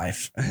about my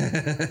life.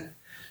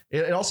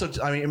 It also,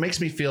 I mean, it makes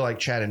me feel like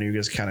Chattanooga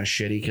is kind of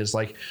shitty because,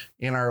 like,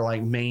 in our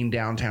like main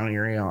downtown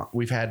area,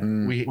 we've had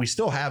we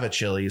still have a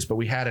Chili's, but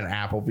we had an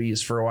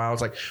Applebee's for a while.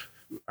 It's like,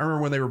 I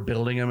remember when they were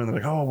building them and they're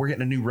like, oh, we're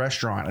getting a new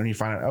restaurant. And you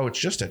find out, oh, it's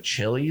just a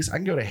Chili's. I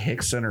can go to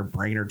Hickson or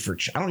Brainerd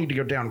I don't need to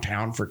go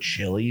downtown for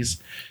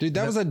Chili's. Dude,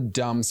 that was a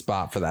dumb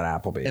spot for that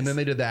Applebee's. And then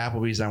they did the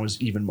Applebee's. And I was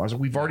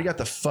like, we've already got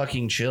the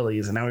fucking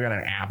Chili's and now we got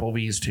an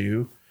Applebee's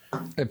too.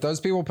 If those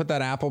people put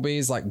that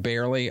Applebee's like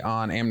barely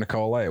on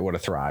Amnicola, it would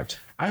have thrived.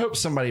 I hope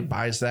somebody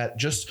buys that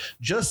just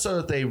so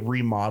that they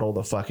remodel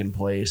the fucking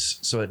place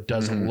so it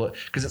doesn't look,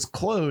 because it's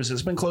closed.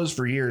 It's been closed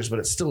for years, but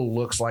it still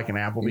looks like an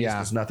Applebee's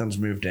because nothing's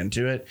moved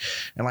into it.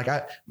 And like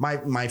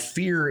my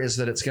fear is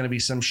that it's going to be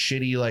some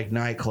shitty like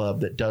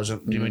nightclub that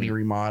doesn't do any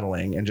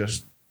remodeling and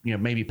just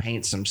maybe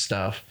paint some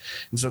stuff.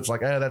 And so it's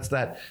like, oh, that's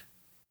that.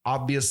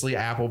 Obviously,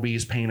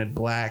 Applebee's painted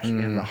black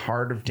in the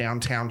heart of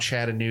downtown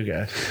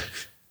Chattanooga.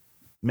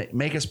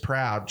 Make us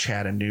proud,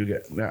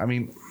 Chattanooga. I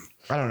mean,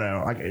 I don't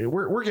know. Like,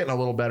 we're getting a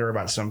little better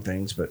about some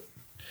things, but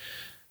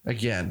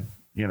again,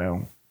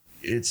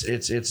 it's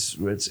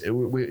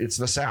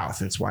the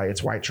South. It's why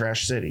it's white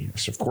trash city.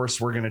 So of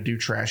course we're gonna do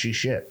trashy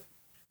shit.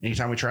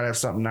 Anytime we try to have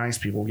something nice,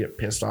 people get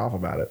pissed off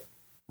about it.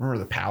 Remember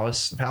the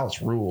Palace? The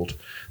Palace ruled.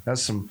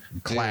 That's some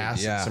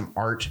class, some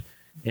art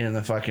in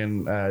the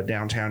fucking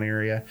downtown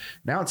area.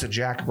 Now it's at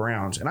Jack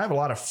Brown's, and I have a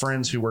lot of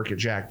friends who work at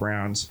Jack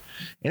Brown's,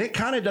 and it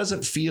kind of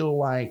doesn't feel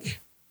like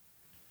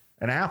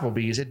an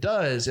Applebee's. It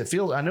does. It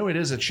feels, I know it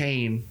is a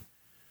chain,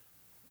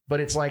 but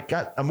it's like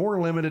got a more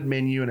limited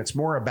menu and it's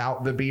more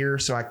about the beer.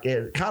 So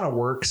it kind of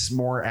works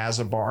more as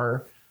a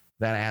bar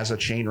than as a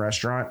chain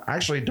restaurant. I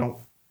actually don't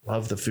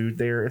love the food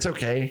there. It's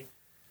okay.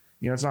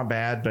 It's not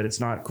bad, but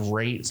it's not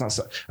great. It's not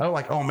so, I don't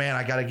like, oh man,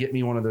 I got to get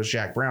me one of those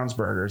Jack Brown's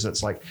burgers.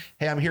 It's like,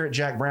 hey, I'm here at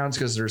Jack Brown's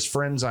because there's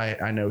friends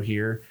I know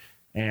here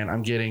and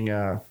I'm getting,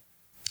 I'm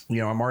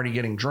already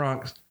getting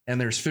drunk. And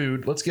there's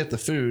food. Let's get the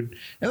food.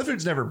 And the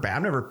food's never bad.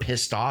 I'm never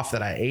pissed off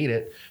that I ate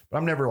it, but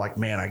I'm never like,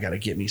 man, I got to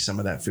get me some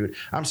of that food.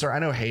 I'm sorry. I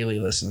know Haley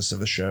listens to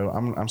the show.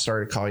 I'm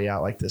sorry to call you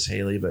out like this,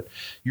 Haley, but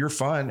you're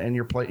fun and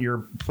your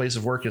place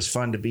of work is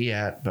fun to be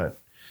at. But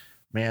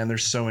man,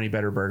 there's so many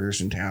better burgers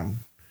in town.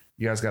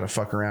 You guys got to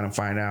fuck around and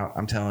find out.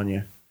 I'm telling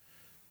you.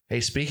 Hey,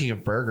 speaking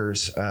of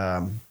burgers,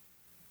 I'm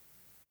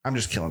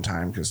just killing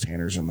time because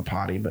Tanner's in the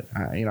potty, but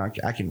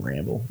I can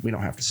ramble. We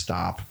don't have to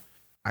stop.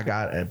 I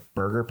got a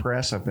burger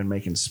press. I've been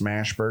making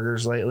smash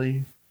burgers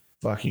lately.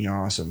 Fucking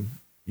awesome.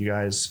 You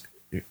guys,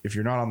 if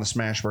you're not on the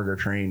smash burger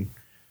train,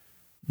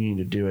 you need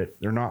to do it.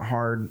 They're not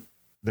hard.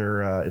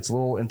 It's a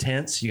little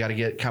intense. You got to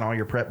get kind of all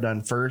your prep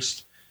done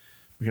first,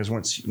 because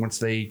once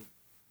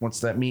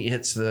that meat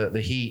hits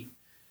the heat,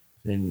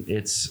 then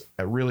it's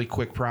a really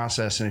quick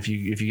process. And if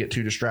you get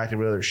too distracted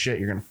with other shit,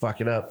 you're going to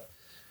fuck it up.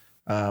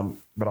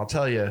 But I'll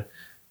tell you,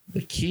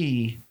 the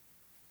key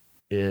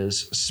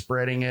is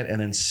spreading it and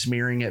then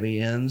smearing at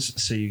the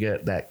ends so you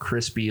get that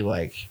crispy,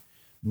 like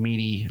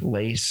meaty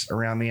lace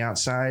around the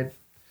outside.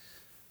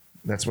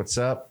 That's what's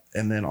up.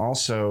 And then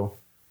also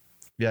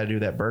you got to do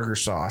that burger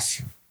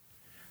sauce.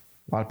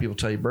 A lot of people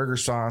tell you burger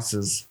sauce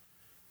is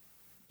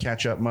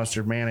ketchup,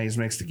 mustard, mayonnaise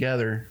mixed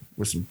together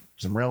with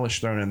some relish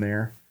thrown in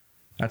there.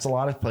 That's a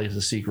lot of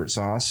places' secret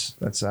sauce.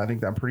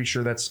 I'm pretty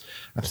sure that's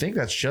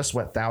just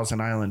what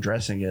Thousand Island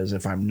dressing is,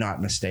 if I'm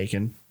not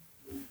mistaken.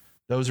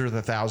 Those are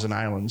the Thousand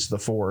Islands, the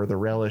four: the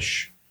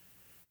relish,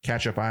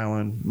 ketchup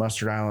island,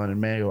 mustard island, and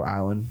mayo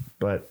island.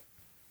 But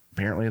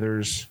apparently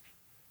there's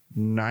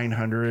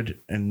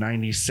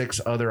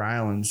 996 other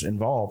islands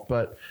involved.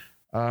 But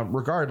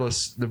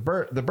regardless, the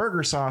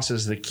burger sauce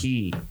is the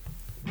key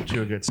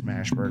to a good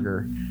smash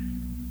burger.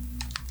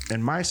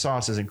 And my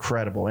sauce is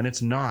incredible. And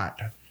it's not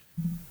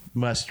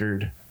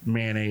mustard,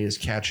 mayonnaise,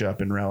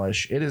 ketchup, and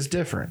relish. It is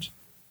different.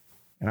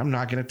 And I'm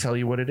not going to tell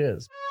you what it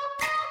is.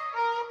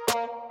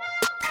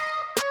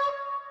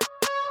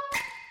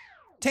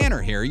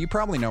 Tanner here. You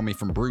probably know me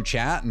from Brew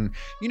Chat, and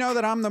you know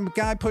that I'm the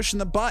guy pushing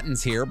the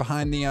buttons here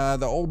behind the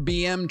old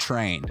BM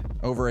train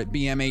over at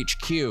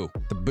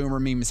BMHQ, the Boomer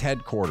Memes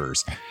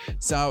headquarters.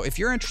 So if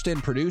you're interested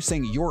in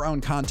producing your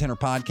own content or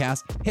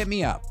podcast, hit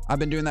me up. I've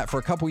been doing that for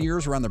a couple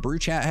years around the Brew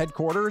Chat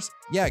headquarters.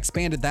 Yeah,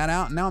 expanded that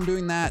out, and now I'm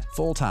doing that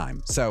full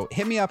time. So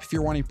hit me up if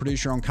you're wanting to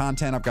produce your own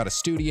content. I've got a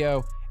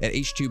studio at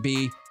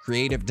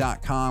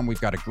h2bcreative.com.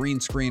 We've got a green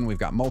screen. We've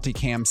got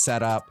multicam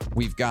set up.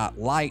 We've got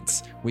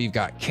lights. We've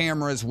got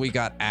cameras. We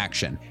got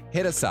action.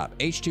 Hit us up,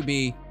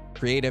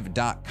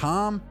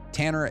 h2bcreative.com,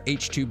 Tanner at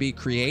H2B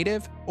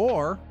Creative,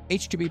 or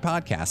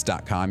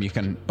h2bpodcast.com. You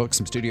can book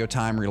some studio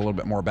time, read a little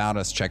bit more about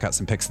us, check out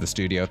some pics of the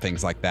studio,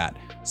 things like that.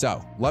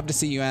 So love to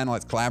see you in.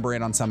 Let's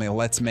collaborate on something.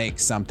 Let's make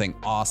something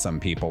awesome,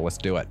 people. Let's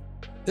do it.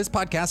 This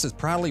podcast is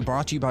proudly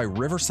brought to you by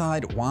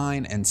Riverside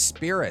Wine and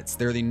Spirits.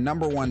 They're the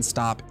 #1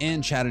 stop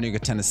in Chattanooga,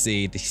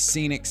 Tennessee, the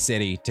scenic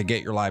city to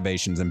get your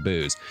libations and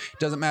booze. It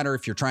doesn't matter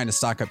if you're trying to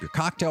stock up your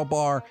cocktail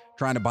bar,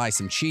 trying to buy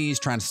some cheese,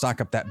 trying to stock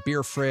up that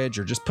beer fridge,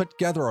 or just put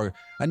together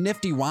a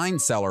nifty wine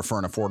cellar for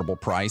an affordable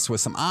price with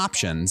some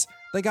options.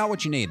 They got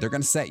what you need. They're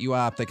going to set you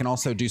up. They can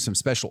also do some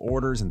special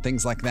orders and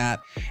things like that.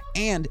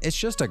 And it's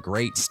just a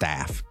great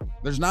staff.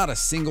 There's not a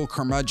single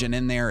curmudgeon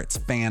in there. It's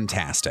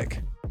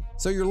fantastic.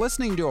 So you're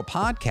listening to a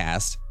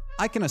podcast.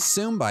 I can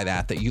assume by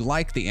that you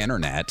like the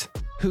internet.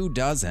 Who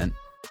doesn't?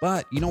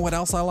 But you know what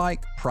else I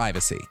like?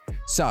 Privacy.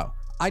 So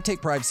I take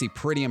privacy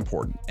pretty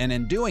important. And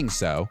in doing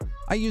so,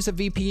 I use a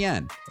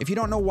VPN. If you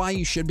don't know why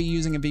you should be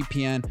using a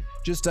VPN,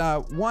 just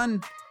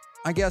one,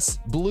 I guess,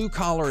 blue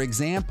collar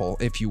example,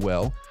 if you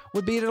will,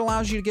 would be it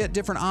allows you to get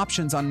different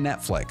options on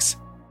Netflix.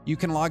 You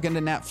can log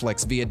into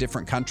Netflix via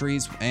different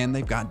countries, and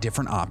they've got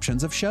different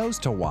options of shows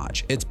to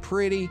watch. It's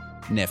pretty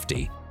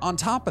nifty. On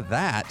top of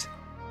that,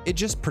 it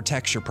just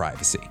protects your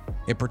privacy.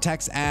 It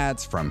protects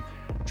ads from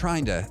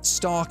trying to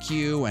stalk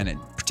you, and it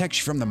protects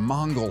you from the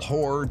Mongol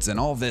hordes and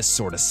all this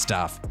sort of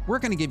stuff. We're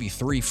going to give you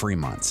 3 free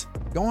months.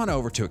 Go on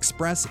over to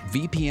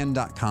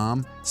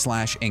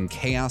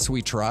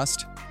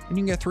expressvpn.com/InChaosWeTrust, and you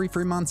can get 3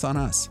 free months on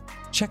us.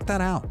 Check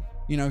that out.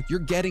 You know, you're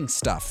getting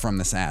stuff from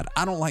this ad.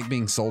 I don't like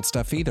being sold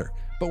stuff either,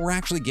 but we're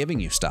actually giving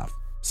you stuff.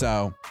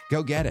 So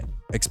go get it.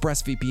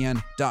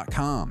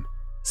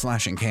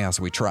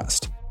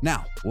 expressvpn.com/InChaosWeTrust.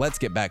 Now, let's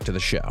get back to the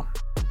show.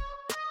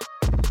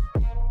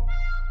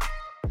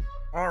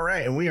 All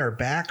right, and we are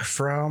back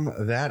from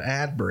that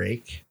ad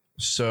break.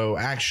 So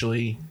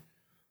actually,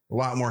 a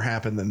lot more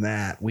happened than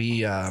that.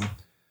 We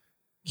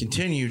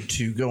continued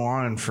to go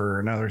on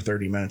for another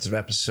 30 minutes of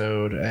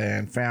episode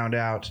and found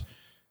out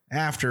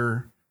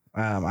after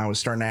I was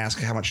starting to ask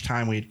how much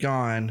time we had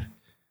gone,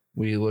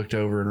 we looked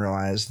over and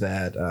realized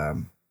that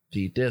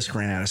the disc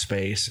ran out of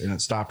space and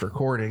it stopped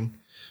recording.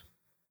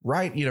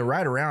 Right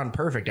around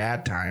perfect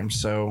ad time.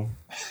 So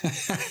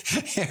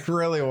it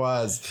really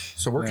was.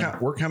 So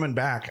we're coming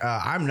back.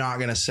 I'm not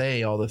gonna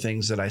say all the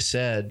things that I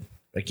said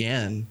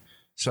again.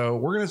 So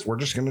we're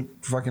just gonna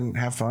fucking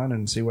have fun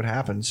and see what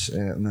happens,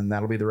 and then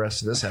that'll be the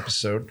rest of this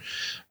episode.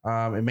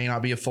 It may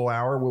not be a full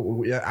hour.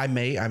 I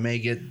may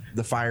get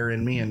the fire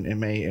in me, and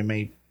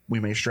we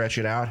may stretch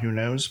it out. Who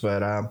knows?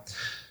 But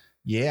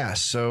yeah.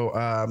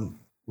 So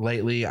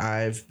lately,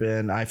 I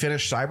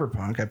finished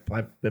Cyberpunk.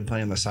 I've been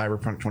playing the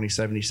Cyberpunk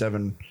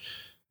 2077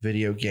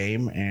 video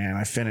game, and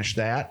I finished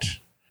that.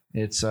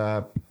 It's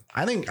I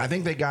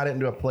think they got it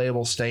into a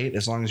playable state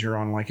as long as you're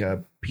on like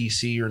a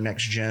PC or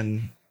next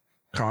gen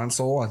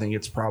console. I think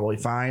it's probably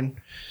fine.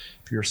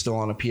 If you're still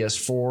on a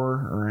PS4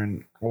 or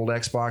an old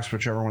Xbox,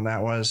 whichever one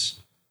that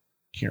was.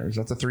 Here, is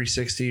that the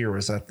 360 or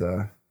was that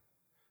the?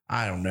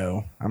 I don't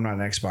know. I'm not an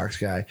Xbox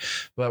guy,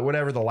 but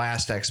whatever the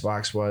last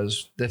Xbox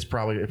was, it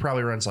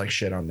probably runs like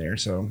shit on there.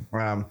 So,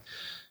 but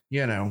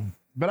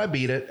I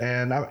beat it,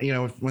 and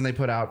when they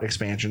put out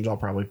expansions, I'll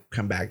probably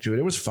come back to it.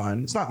 It was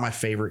fun. It's not my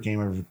favorite game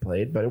I've ever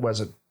played, but it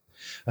wasn't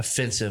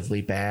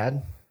offensively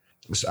bad.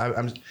 So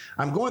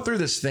I'm going through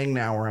this thing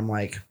now where I'm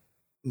like,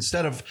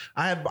 instead of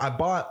I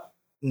bought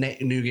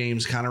new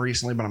games kind of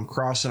recently, but I'm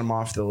crossing them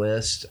off the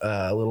list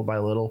little by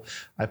little.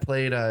 I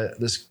played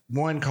this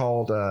one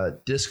called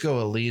Disco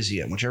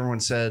Elysium, which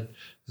everyone said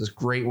is a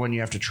great one you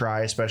have to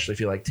try, especially if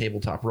you like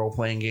tabletop role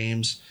playing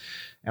games.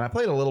 And I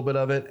played a little bit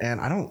of it,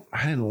 and I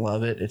didn't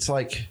love it. It's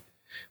like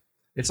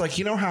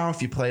you know how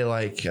if you play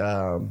like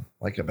a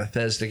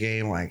Bethesda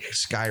game like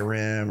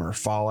Skyrim or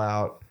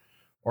Fallout,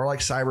 or like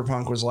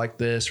Cyberpunk was like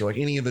this, or like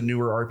any of the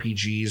newer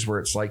RPGs where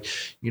it's like,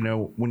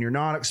 when you're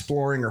not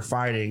exploring or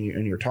fighting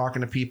and you're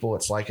talking to people,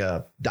 it's like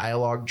a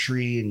dialogue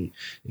tree, and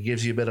it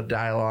gives you a bit of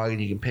dialogue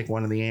and you can pick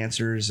one of the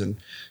answers. And,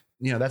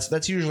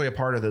 that's usually a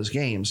part of those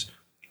games.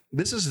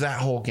 This is that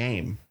whole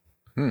game.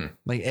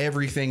 Like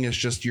everything is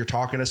just you're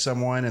talking to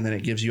someone and then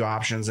it gives you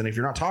options. And if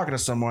you're not talking to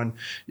someone,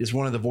 it's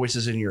one of the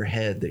voices in your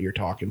head that you're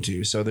talking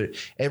to. So that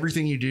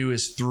everything you do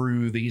is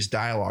through these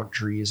dialogue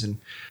trees. And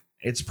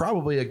it's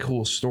probably a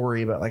cool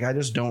story, but like I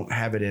just don't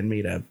have it in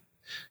me to.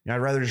 I'd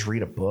rather just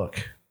read a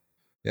book.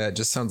 Yeah, it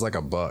just sounds like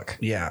a book.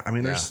 Yeah, I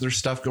mean, there's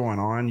stuff going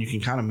on. You can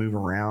kind of move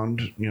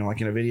around,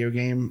 like in a video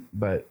game,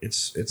 but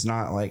it's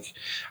not like,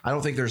 I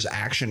don't think there's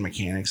action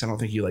mechanics. I don't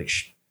think you like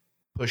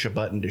push a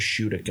button to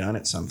shoot a gun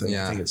at something.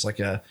 Yeah. I think it's like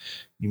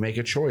you make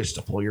a choice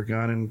to pull your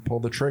gun and pull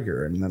the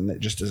trigger, and then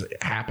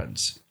it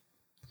happens.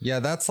 Yeah,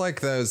 that's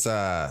like those,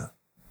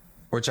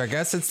 which I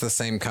guess it's the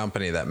same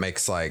company that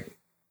makes like,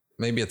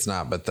 maybe it's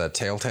not, but the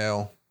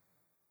Telltale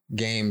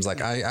games.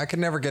 Like I could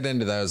never get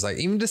into those. Like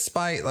even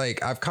despite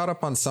like I've caught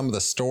up on some of the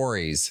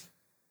stories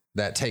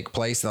that take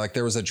place. Like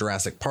there was a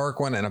Jurassic Park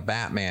one and a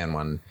Batman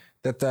one,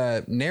 that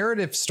the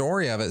narrative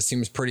story of it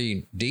seems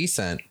pretty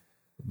decent,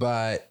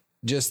 but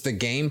just the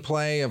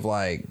gameplay of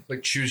like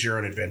choose your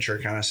own adventure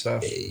kind of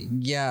stuff.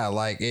 Yeah.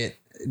 Like it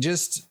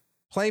just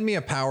play me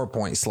a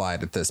PowerPoint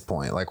slide at this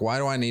point. Like, why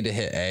do I need to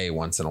hit A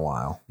once in a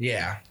while?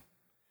 Yeah.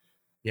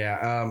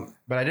 Yeah.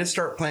 But I did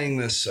start playing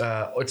this.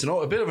 It's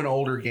a bit of an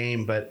older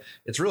game, but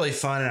it's really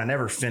fun, and I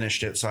never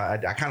finished it. So I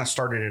kind of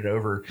started it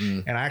over,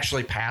 and I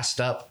actually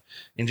passed up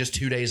in just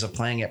 2 days of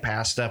playing it,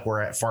 passed up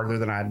where at farther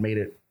than I'd made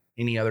it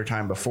any other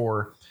time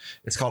before.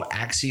 It's called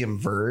Axiom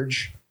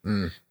Verge.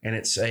 And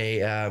it's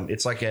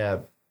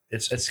the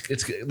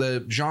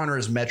genre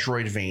is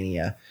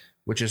Metroidvania,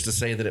 which is to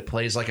say that it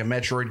plays like a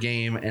Metroid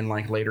game and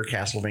like later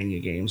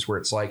Castlevania games, where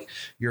it's like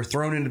you're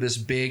thrown into this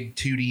big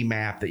 2D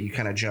map that you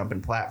kind of jump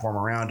and platform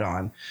around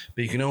on,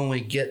 but you can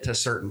only get to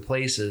certain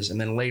places, and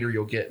then later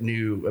you'll get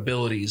new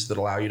abilities that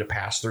allow you to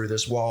pass through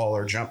this wall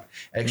or jump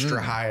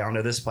extra high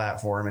onto this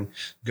platform and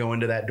go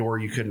into that door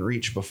you couldn't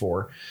reach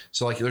before.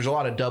 So like there's a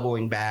lot of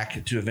doubling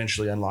back to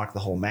eventually unlock the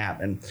whole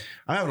map, and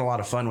I'm having a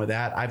lot of fun with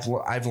that.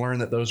 I've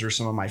learned that those are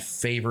some of my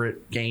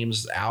favorite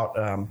games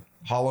out.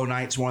 Hollow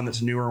Knight's one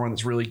that's newer, one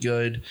that's really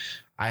good.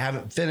 I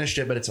haven't finished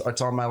it, but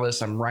it's on my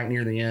list. I'm right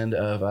near the end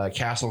of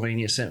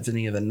Castlevania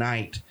Symphony of the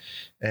Night,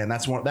 and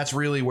that's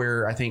really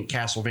where I think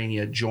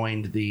Castlevania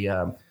joined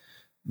the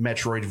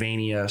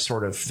Metroidvania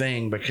sort of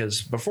thing,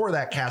 because before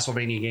that,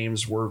 Castlevania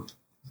games were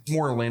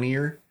more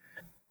linear.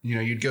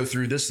 You'd go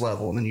through this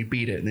level and then you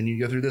beat it, and then you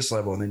go through this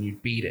level and then you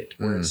beat it.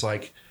 Where it's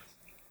like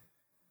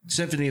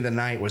Symphony of the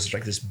Night was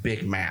like this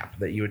big map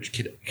that you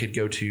could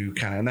go to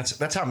kind of, and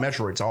that's how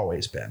Metroid's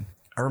always been.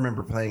 I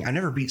remember playing. I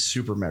never beat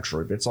Super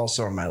Metroid, but it's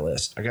also on my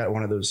list. I got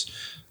one of those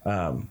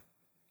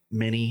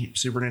mini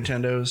Super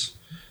Nintendos.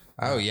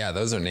 Oh yeah,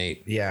 those are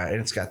neat. Yeah, and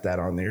it's got that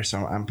on there, so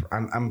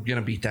I'm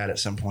gonna beat that at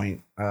some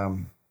point.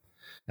 And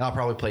I'll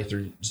probably play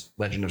through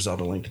Legend of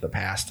Zelda: Link to the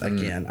Past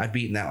again. I've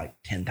beaten that like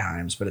 10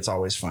 times, but it's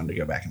always fun to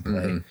go back and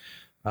play.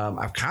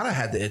 I've kind of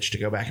had the itch to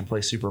go back and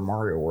play Super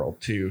Mario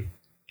World too.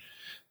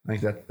 I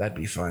think that'd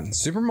be fun.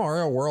 Super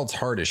Mario World's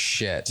hard as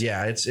shit.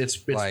 Yeah, it's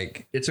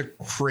a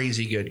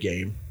crazy good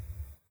game.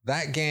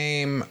 That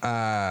game,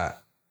 I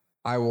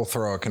will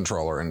throw a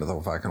controller into the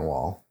fucking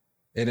wall.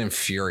 It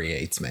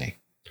infuriates me.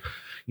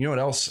 You know what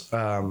else?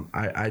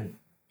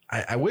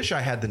 I wish I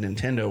had the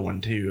Nintendo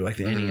one too, like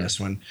the NES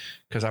one,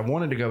 because I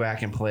wanted to go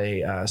back and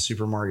play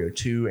Super Mario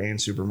 2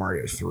 and Super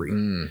Mario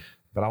 3.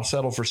 But I'll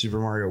settle for Super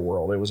Mario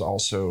World. It was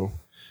also,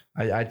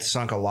 I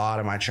sunk a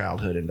lot of my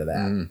childhood into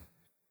that.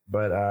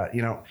 But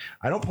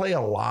I don't play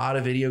a lot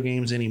of video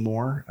games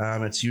anymore.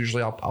 It's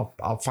usually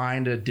I'll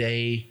find a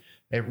day.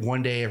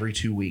 One day every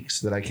 2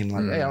 weeks that I can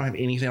hey, I don't have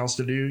anything else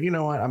to do. You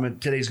know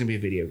what? Today's gonna be a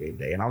video game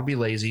day, and I'll be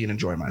lazy and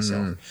enjoy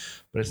myself.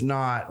 But it's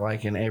not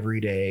like an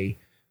everyday.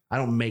 I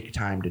don't make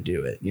time to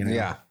do it.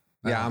 Yeah.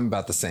 I'm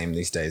about the same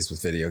these days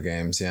with video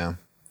games. Yeah.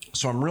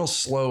 So I'm real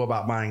slow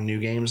about buying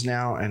new games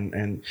now, and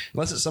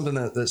unless it's something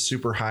that's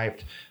super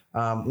hyped.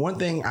 One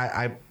thing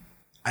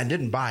I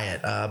didn't buy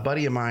it. A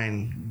buddy of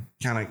mine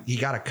he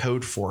got a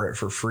code for it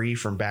for free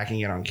from backing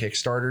it on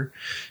Kickstarter,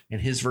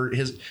 and his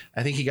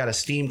I think he got a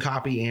Steam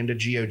copy and a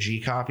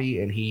GOG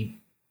copy, and he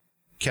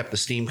kept the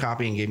Steam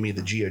copy and gave me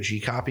the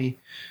GOG copy.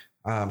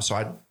 So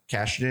I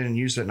cashed it in and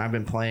used it, and I've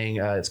been playing.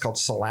 It's called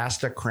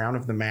Solasta: Crown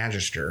of the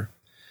Magister.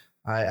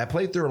 I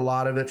played through a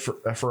lot of it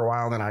for a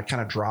while, then I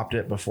kind of dropped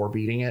it before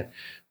beating it.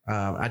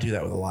 I do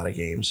that with a lot of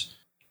games.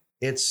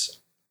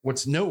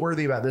 What's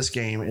noteworthy about this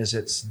game is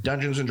it's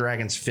Dungeons and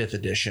Dragons 5th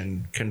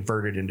edition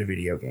converted into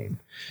video game.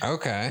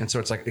 Okay. And so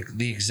it's like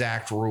the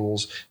exact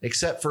rules,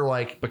 except for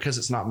like, because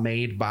it's not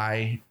made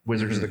by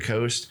Wizards of the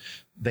Coast,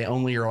 they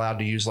only are allowed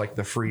to use like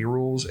the free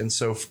rules. And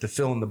so to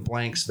fill in the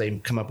blanks, they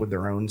come up with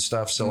their own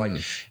stuff. So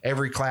like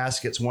every class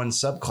gets one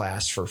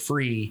subclass for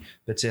free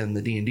that's in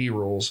the D&D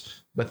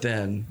rules, but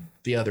then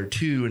the other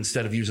two,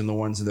 instead of using the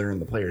ones that are in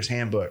the player's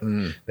handbook,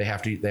 they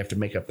have to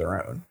make up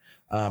their own.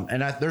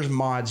 And there's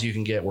mods you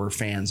can get where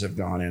fans have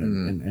gone in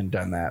and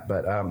done that.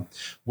 But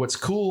what's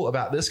cool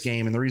about this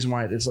game, and the reason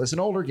why it's an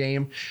older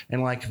game,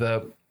 and like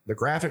the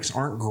graphics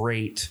aren't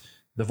great,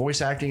 the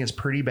voice acting is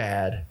pretty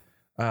bad,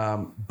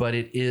 but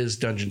it is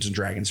Dungeons and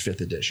Dragons 5th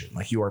edition.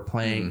 Like you are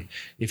playing,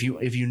 if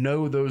you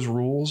know those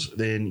rules,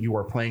 then you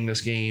are playing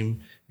this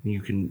game, and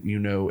you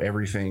know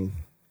everything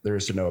there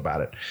is to know about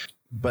it.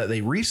 But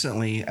they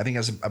recently, I think it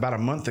was about a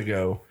month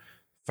ago,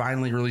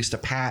 finally released a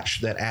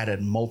patch that added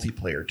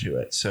multiplayer to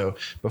it. So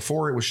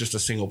before it was just a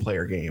single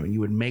player game and you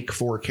would make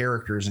 4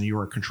 characters and you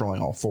were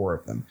controlling all 4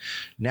 of them.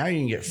 Now you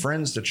can get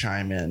friends to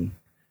chime in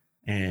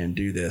and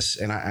do this.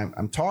 And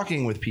I'm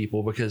talking with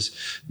people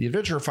because the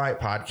Adventure Fight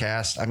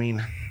podcast, I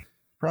mean,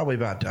 probably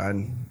about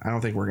done. I don't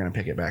think we're going to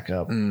pick it back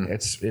up.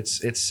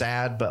 It's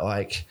sad, but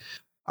like,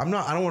 I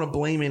don't want to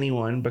blame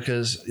anyone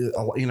because,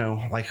 you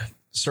know, like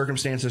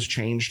circumstances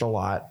changed a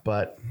lot,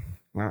 but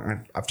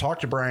I've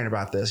talked to Brian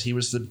about this. He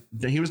was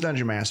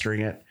dungeon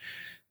mastering it.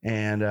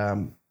 And,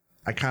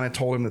 I kind of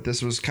told him that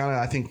this was kind of,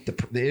 I think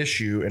the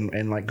issue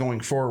and like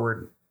going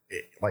forward,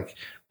 like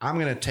I'm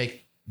going to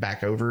take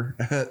back over,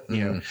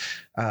 you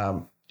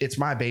know, it's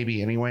my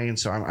baby anyway. And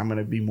so I'm going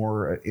to be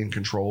more in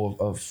control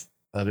of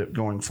it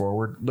going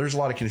forward. There's a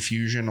lot of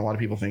confusion. A lot of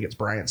people think it's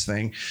Bryant's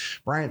thing.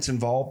 Bryant's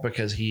involved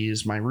because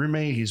he's my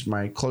roommate. He's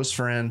my close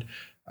friend.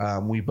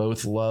 We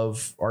both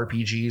love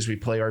RPGs. We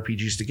play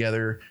RPGs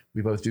together.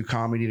 We both do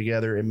comedy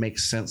together. It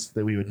makes sense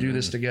that we would do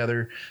this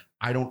together.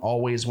 I don't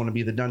always want to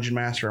be the dungeon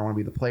master. I want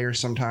to be the player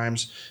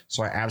sometimes.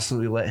 So I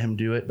absolutely let him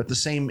do it. But the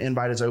same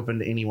invite is open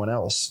to anyone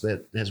else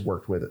that has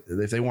worked with it.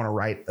 If they want to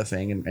write a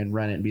thing and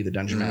run it and be the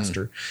dungeon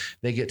master,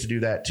 they get to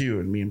do that too.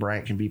 And me and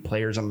Bryant can be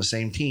players on the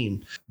same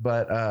team.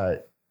 But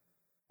a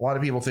lot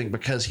of people think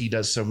because he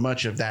does so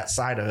much of that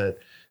side of it,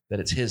 that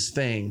it's his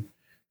thing.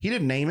 He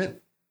didn't name it,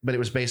 but it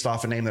was based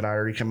off a name that I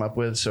already come up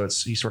with. So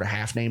he sort of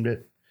half named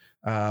it.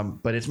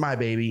 But it's my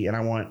baby. And I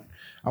want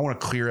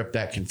to clear up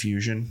that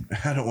confusion.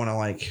 I don't want to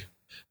like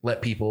let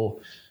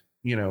people,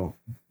 you know,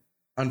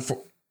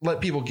 let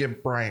people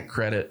give Bryant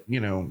credit,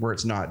 you know, where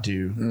it's not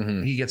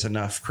due. He gets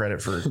enough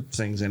credit for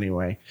things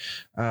anyway.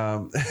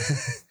 No,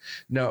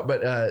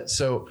 but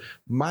so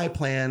my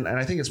plan, and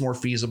I think it's more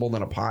feasible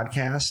than a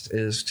podcast,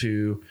 is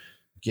to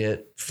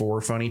get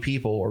 4 funny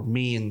people, or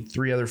me and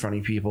 3 other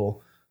funny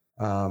people,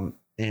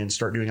 and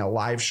start doing a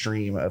live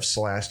stream of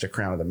Scholastic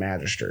Crown of the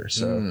Magister.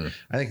 So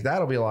I think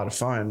that'll be a lot of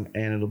fun,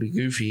 and it'll be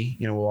goofy.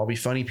 You know, we'll all be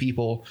funny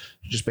people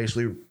just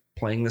basically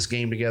playing this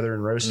game together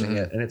and roasting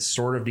it. And it's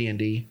sort of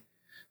D&D.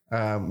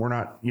 We're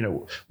not, you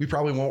know, we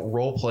probably won't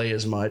role play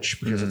as much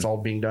because it's all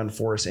being done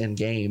for us in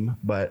game,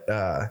 but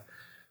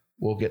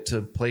we'll get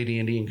to play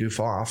D&D and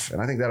goof off.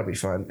 And I think that'll be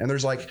fun. And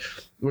there's like,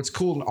 what's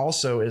cool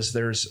also is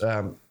there's,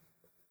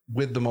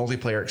 with the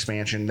multiplayer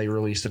expansion, they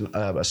released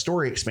a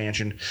story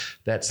expansion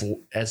that's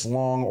as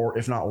long, or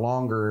if not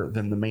longer,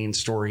 than the main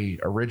story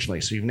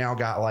originally. So you've now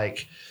got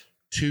like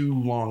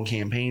 2 long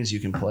campaigns you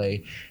can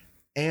play,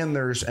 and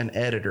there's an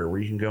editor where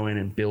you can go in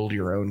and build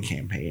your own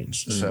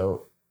campaigns.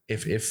 So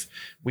if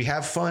we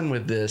have fun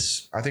with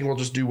this, I think we'll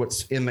just do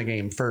what's in the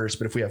game first.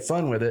 But if we have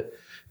fun with it,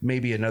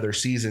 maybe another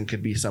season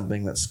could be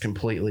something that's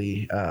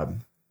completely,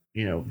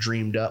 you know,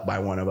 dreamed up by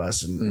one of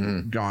us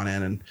and gone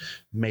in and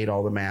made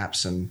all the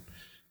maps and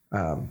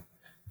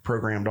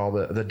programmed all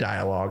the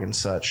dialogue and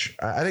such.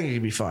 I think it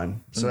could be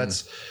fun. So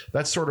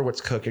that's sort of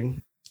what's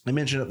cooking. I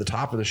mentioned at the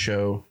top of the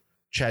show,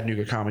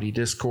 Chattanooga Comedy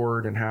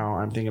Discord, and how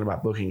I'm thinking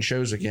about booking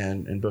shows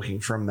again and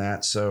booking from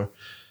that. So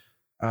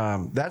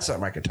that's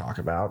something I could talk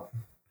about.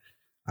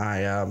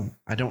 I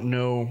don't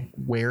know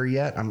where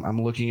yet.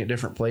 I'm looking at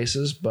different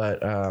places,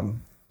 but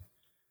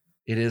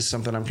it is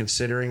something I'm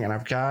considering, and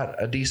I've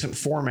got a decent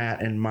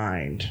format in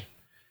mind.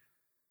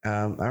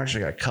 I've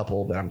actually got a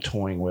couple that I'm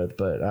toying with,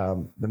 but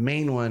the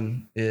main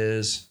one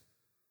is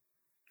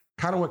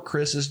kind of what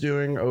Chris is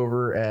doing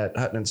over at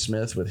Hutton and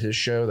Smith with his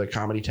show, the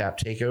Comedy Tap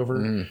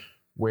Takeover,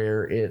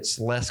 where it's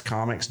less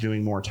comics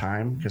doing more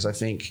time. Because I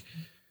think,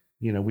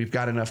 you know, we've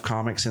got enough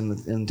comics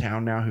in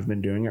town now who've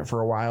been doing it for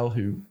a while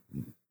who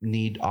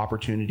need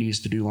opportunities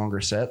to do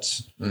longer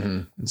sets.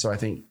 And so I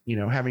think, you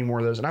know, having more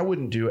of those, and I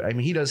wouldn't do it. I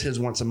mean, he does his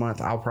once a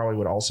month. I probably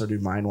would also do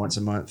mine once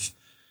a month.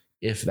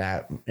 If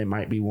that, it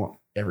might be one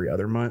every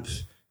other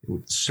month.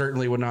 It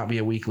certainly would not be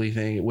a weekly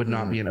thing. It would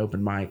not be an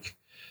open mic.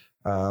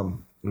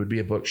 It would be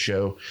a book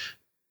show.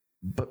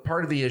 But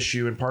part of the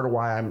issue, and part of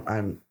why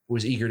I'm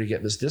was eager to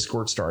get this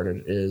Discord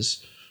started,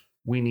 is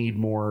we need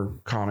more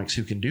comics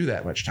who can do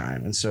that much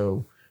time. And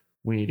so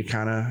we need to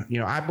kind of, you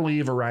know, I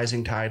believe a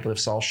rising tide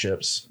lifts all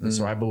ships. And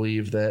so I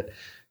believe that,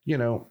 you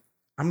know,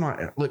 I'm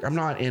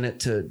not in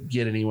it to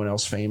get anyone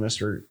else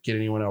famous or get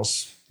anyone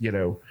else, you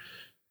know,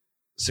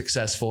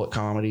 successful at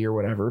comedy or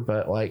whatever.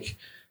 But like,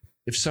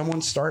 if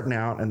someone's starting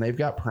out and they've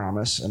got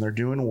promise and they're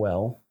doing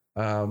well,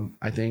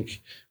 I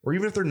think, or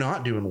even if they're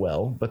not doing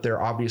well, but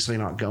they're obviously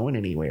not going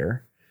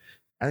anywhere,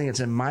 I think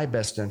it's in my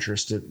best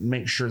interest to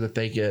make sure that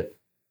they get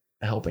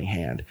a helping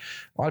hand.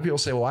 A lot of people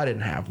say, well, I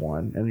didn't have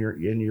one, and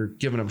you're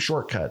giving them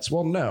shortcuts.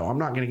 Well, no, I'm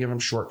not going to give them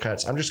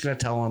shortcuts. I'm just going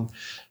to tell them,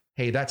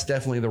 hey, that's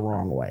definitely the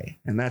wrong way.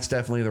 And that's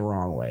definitely the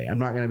wrong way. I'm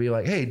not going to be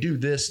like, hey, do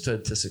this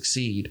to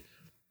succeed.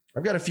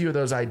 I've got a few of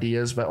those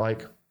ideas, but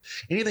like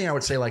anything I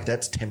would say like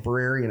that's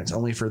temporary and it's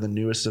only for the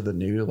newest of the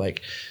new.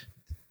 Like,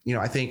 you know,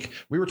 I think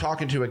we were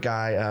talking to a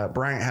guy,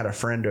 Bryant had a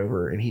friend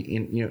over, and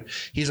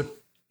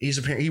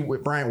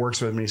Bryant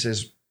works with him, and he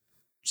says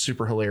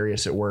super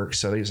hilarious at work.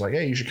 So he's like,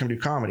 hey, you should come do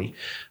comedy.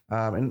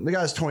 And the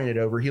guy's toying it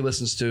over. He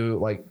listens to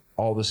like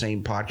all the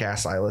same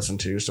podcasts I listen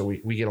to, so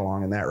we get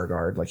along in that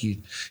regard. Like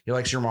he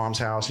likes Your Mom's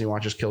House, and he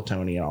watches Kill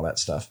Tony and all that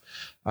stuff.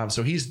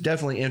 So he's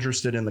definitely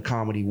interested in the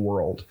comedy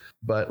world.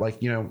 But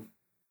like, you know,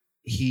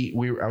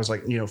 I was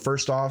like, you know,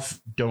 first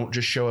off, don't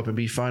just show up and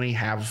be funny.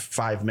 Have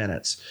 5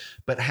 minutes,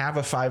 but have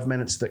a 5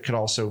 minutes that could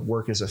also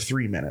work as a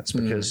 3 minutes,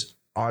 because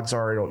odds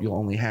are you'll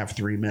only have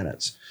 3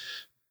 minutes.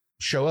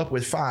 Show up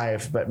with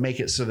 5, but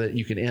make it so that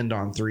you can end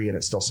on 3 and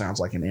it still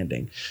sounds like an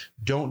ending.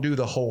 Don't do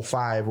the whole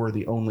 5 where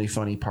the only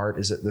funny part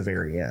is at the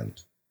very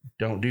end.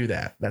 Don't do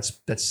that.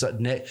 That's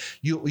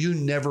you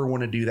never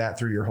want to do that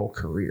through your whole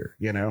career,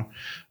 you know?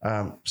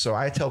 So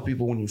I tell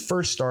people, when you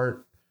first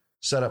start,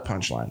 set up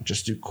punchline,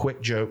 just do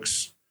quick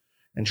jokes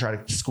and try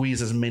to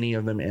squeeze as many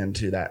of them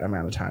into that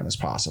amount of time as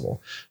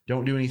possible.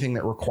 Don't do anything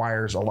that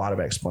requires a lot of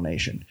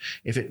explanation.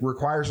 If it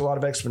requires a lot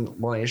of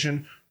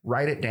explanation,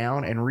 write it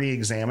down and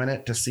re-examine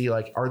it to see,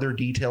 like, are there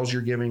details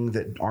you're giving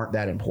that aren't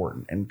that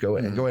important, and go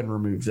ahead and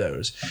remove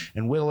those,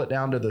 and whittle it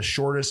down to the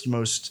shortest,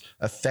 most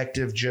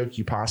effective joke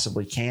you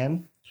possibly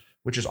can,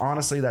 which is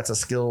honestly, that's a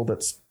skill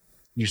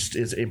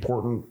is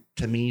important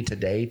to me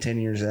today, 10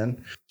 years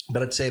in.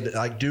 But I'd say that,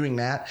 like, doing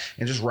that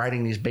and just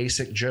writing these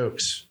basic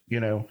jokes, you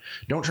know,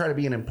 don't try to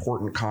be an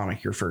important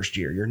comic your first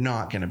year. You're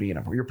not going to be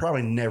you're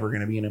probably never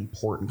going to be an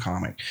important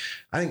comic.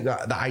 I think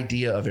the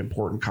idea of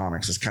important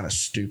comics is kind of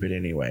stupid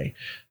anyway.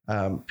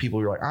 People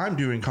are like, I'm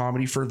doing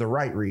comedy for the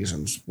right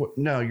reasons.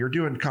 No, you're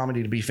doing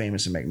comedy to be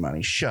famous and make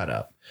money. Shut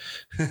up.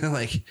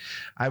 Like,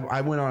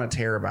 I went on a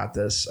tear about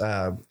this,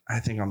 I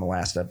think on the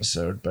last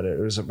episode, but it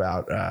was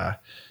about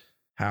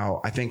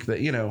how I think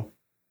that, you know,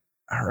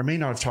 I may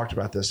not have talked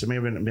about this. It may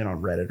have been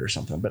on Reddit or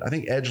something, but I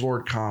think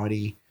edgelord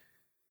comedy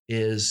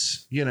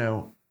is, you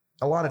know,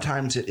 a lot of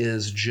times it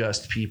is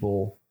just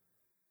people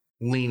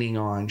leaning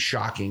on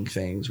shocking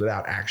things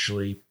without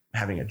actually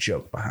having a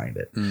joke behind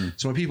it.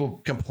 So when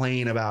people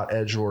complain about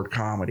edgelord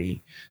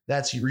comedy,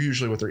 that's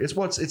usually what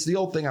it's the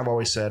old thing I've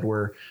always said,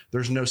 where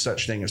there's no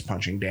such thing as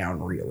punching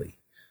down, really.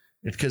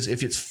 Because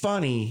if it's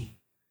funny,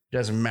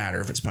 doesn't matter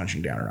if it's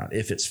punching down or not.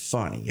 If it's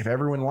funny, if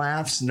everyone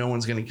laughs, no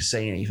one's going to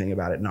say anything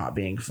about it not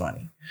being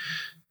funny.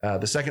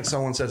 The second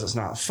someone says it's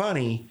not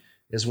funny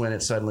is when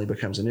it suddenly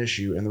becomes an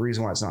issue. And the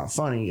reason why it's not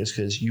funny is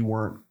because you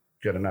weren't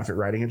good enough at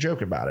writing a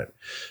joke about it.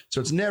 So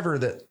it's never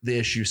that the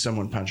issue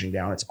someone punching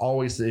down. It's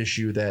always the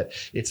issue that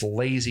it's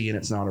lazy and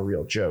it's not a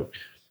real joke.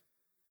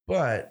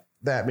 But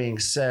that being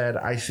said,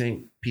 I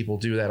think people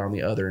do that on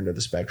the other end of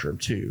the spectrum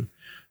too,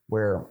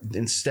 where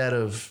instead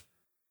of,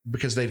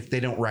 because they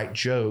don't write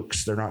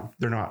jokes, they're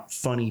not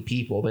funny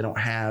people, they don't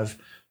have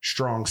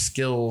strong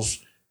skills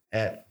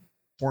at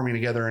forming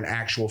together an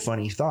actual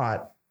funny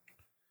thought,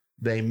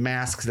 they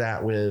mask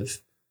that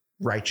with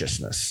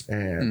righteousness,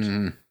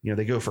 and you know,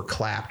 they go for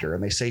clapter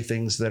and they say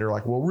things that are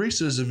like, well,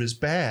 racism is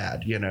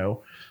bad, you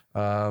know,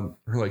 or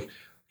like,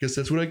 guess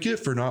that's what I get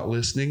for not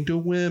listening to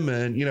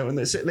women, you know, and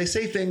they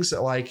say things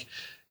that, like,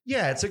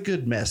 yeah, it's a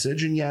good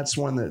message, and yeah, it's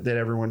one that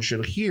everyone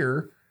should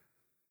hear.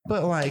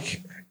 But,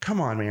 like,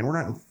 come on, man,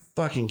 we're not in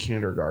fucking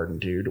kindergarten,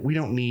 dude. We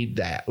don't need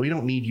that. We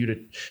don't need you to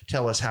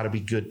tell us how to be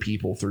good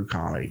people through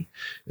comedy,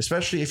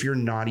 especially if you're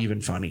not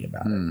even funny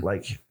about it.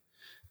 Like,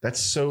 that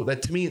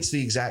to me, it's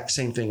the exact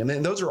same thing. And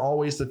then those are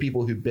always the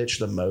people who bitch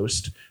the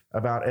most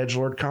about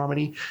edgelord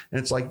comedy. And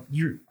it's like,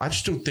 I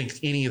just don't think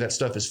any of that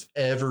stuff is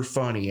ever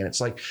funny. And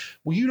it's like,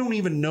 well, you don't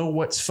even know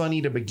what's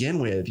funny to begin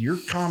with. Your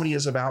comedy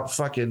is about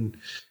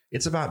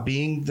it's about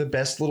being the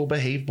best little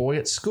behaved boy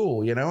at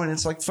school, you know? And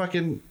it's like,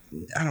 fucking,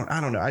 I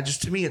don't know.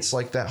 To me, it's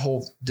like that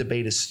whole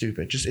debate is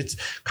stupid.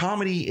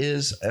 Comedy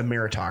is a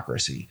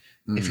meritocracy.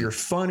 If you're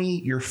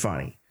funny, you're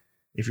funny.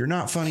 If you're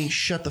not funny,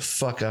 shut the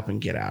fuck up and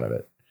get out of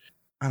it.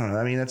 I don't know.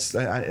 I mean,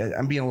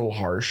 I'm being a little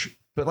harsh,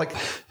 but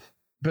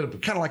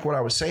kind of like what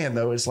I was saying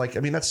though, is like,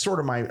 I mean, that's sort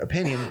of my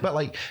opinion, but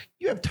like,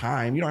 you have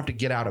time, you don't have to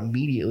get out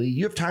immediately.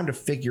 You have time to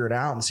figure it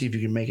out and see if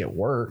you can make it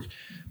work.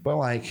 But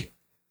like,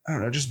 I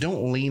don't know, just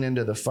don't lean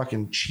into the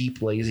fucking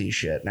cheap, lazy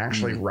shit and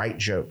actually write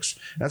jokes.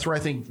 That's where I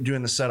think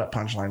doing the setup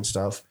punchline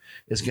stuff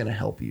is going to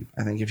help you.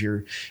 I think if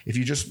you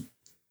just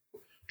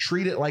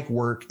treat it like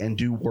work and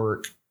do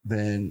work,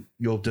 then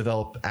you'll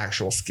develop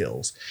actual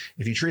skills.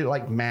 If you treat it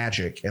like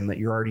magic and that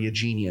you're already a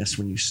genius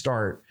when you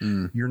start,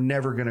 you're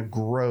never going to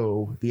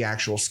grow the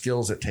actual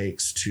skills it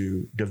takes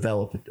to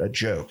develop a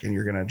joke. And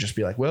you're going to just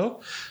be like,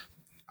 well,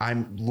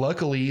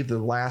 luckily the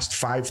last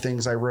 5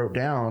 things I wrote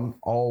down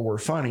all were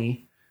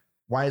funny.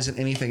 Why isn't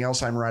anything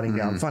else I'm writing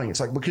down funny? It's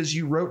like, because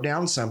you wrote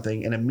down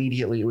something and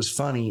immediately it was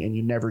funny and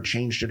you never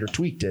changed it or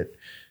tweaked it.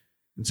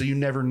 And so you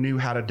never knew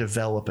how to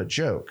develop a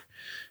joke.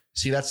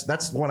 See, that's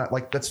that's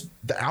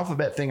the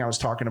alphabet thing I was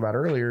talking about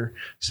earlier.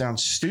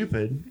 Sounds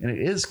stupid, and it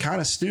is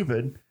kind of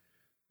stupid,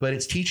 but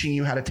it's teaching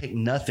you how to take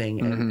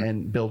nothing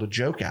and build a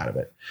joke out of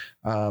it.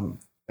 And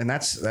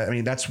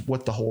that's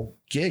what the whole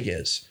gig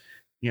is.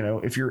 You know,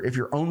 if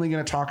you're only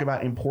going to talk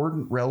about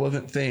important,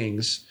 relevant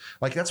things,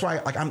 like, that's why,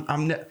 like,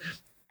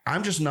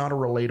 I'm just not a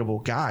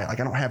relatable guy. Like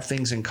I don't have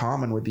things in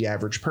common with the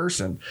average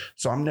person.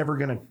 So I'm never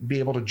going to be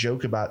able to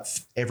joke about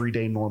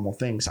everyday normal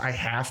things. I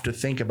have to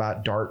think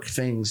about dark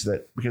things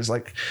because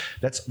like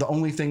that's the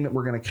only thing that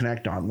we're going to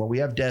connect on. Well, we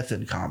have death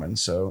in common.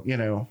 So,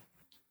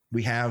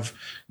 we have,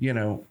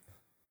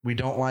 we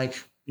don't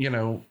like,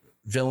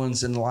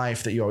 villains in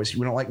life that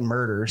we don't like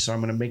murder. So I'm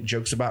going to make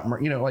jokes about,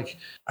 like,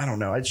 I don't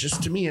know. It's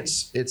just, to me,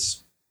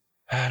 it's,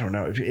 I don't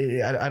know.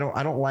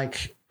 I don't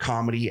like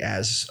comedy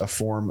as a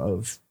form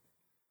of,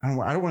 I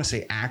don't want to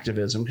say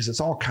activism because it's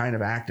all kind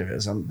of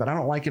activism, but I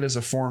don't like it as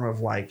a form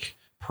of like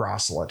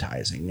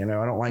proselytizing.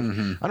 I don't like,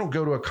 I don't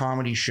go to a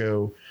comedy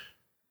show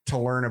to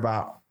learn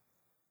about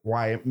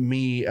why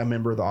me, a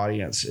member of the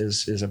audience,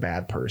 is a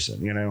bad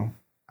person.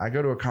 I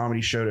go to a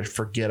comedy show to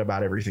forget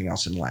about everything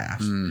else and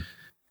laugh.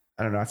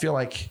 I don't know. I feel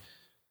like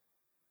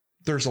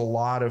there's a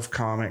lot of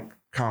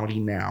comedy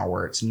now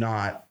where it's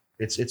not,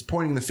 it's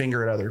pointing the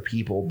finger at other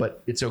people,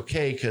 but it's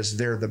okay because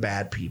they're the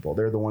bad people.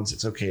 They're the ones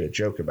it's okay to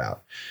joke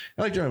about.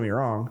 And like, don't get me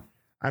wrong,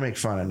 I make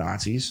fun of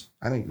Nazis.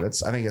 I think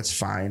that's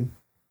fine.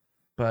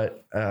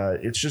 But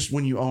it's just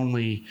when you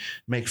only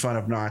make fun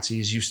of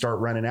Nazis, you start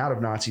running out of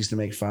Nazis to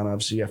make fun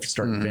of. So you have to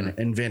start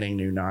inventing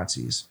new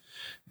Nazis.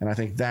 And I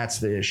think that's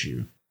the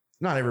issue.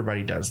 Not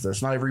everybody does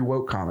this. Not every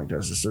woke comic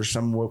does this. There's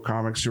some woke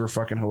comics who are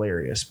fucking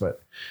hilarious,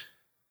 but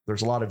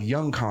there's a lot of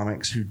young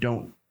comics who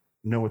don't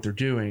know what they're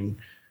doing,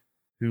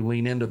 who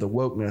lean into the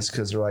wokeness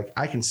because they're like,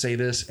 I can say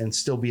this and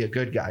still be a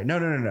good guy. No.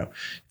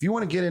 If you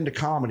want to get into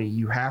comedy,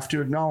 you have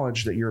to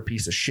acknowledge that you're a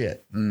piece of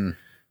shit.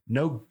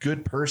 No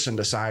good person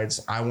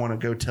decides I want to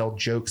go tell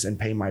jokes and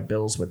pay my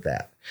bills with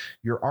that.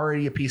 You're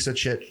already a piece of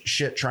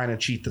shit trying to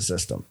cheat the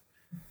system.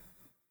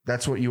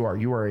 That's what you are.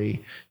 You are a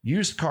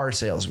used car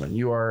salesman.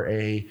 You are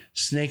a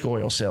snake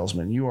oil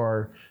salesman. You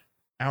are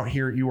out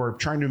here. You are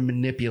trying to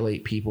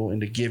manipulate people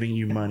into giving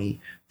you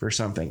money for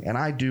something. And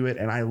I do it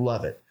and I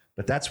love it.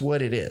 But that's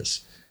what it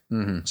is.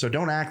 So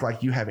don't act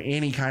like you have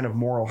any kind of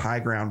moral high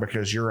ground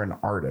because you're an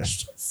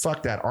artist.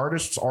 Fuck that.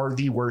 Artists are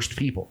the worst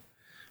people.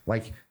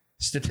 Like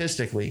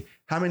statistically,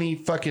 how many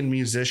fucking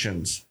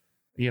musicians,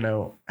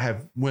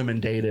 have women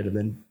dated and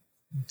then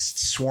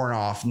sworn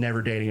off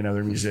never dating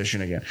another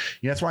musician again?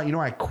 That's why,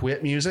 I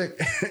quit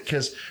music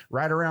because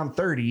right around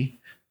 30,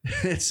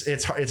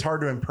 it's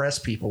hard to impress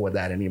people with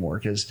that anymore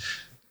because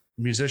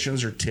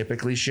musicians are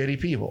typically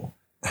shitty people.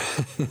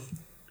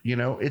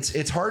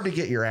 It's hard to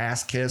get your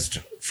ass kissed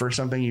for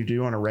something you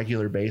do on a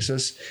regular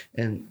basis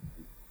and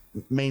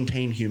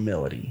maintain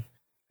humility.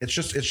 It's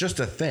just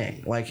a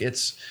thing. Like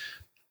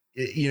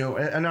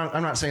and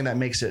I'm not saying that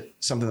makes it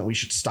something that we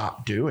should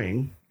stop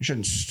doing. You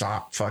shouldn't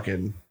stop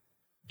fucking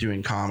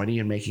doing comedy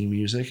and making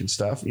music and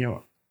stuff.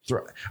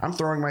 I'm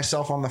throwing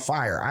myself on the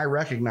fire. I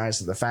recognize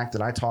that the fact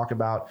that I talk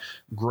about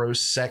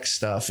gross sex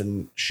stuff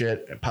and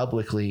shit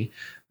publicly,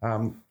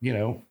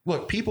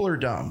 look, people are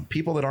dumb.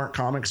 People that aren't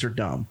comics are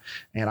dumb.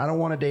 And I don't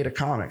want to date a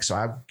comic. So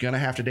I'm going to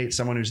have to date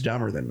someone who's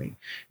dumber than me.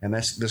 And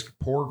this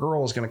poor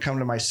girl is going to come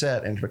to my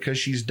set. And because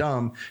she's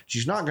dumb,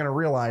 she's not going to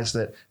realize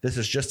that this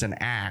is just an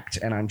act.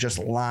 And I'm just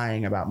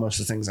lying about most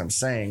of the things I'm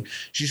saying.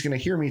 She's going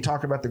to hear me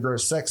talk about the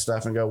gross sex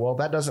stuff and go, well,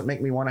 that doesn't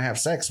make me want to have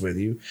sex with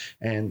you,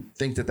 and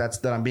think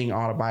that I'm being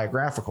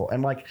autobiographical.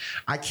 And like,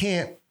 I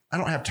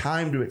don't have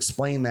time to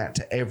explain that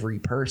to every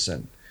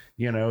person,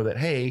 that,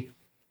 hey,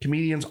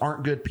 comedians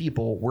aren't good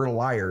people. We're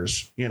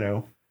liars,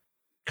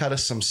 cut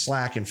us some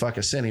slack and fuck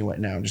us anyway.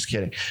 No, I'm just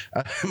kidding.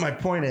 My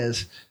point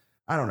is,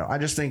 I don't know. I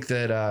just think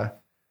that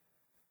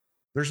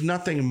there's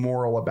nothing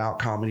moral about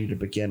comedy to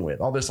begin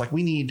with. All this, like,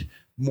 we need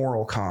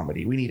moral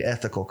comedy. We need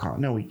ethical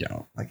comedy. No, we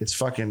don't. Like, it's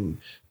fucking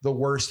the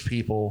worst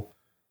people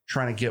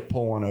trying to get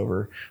pulling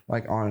over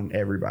like on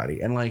everybody.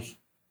 And like,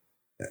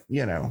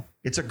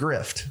 it's a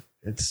grift.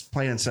 It's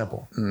plain and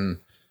simple.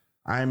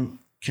 I'm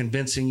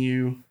convincing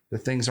you that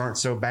things aren't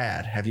so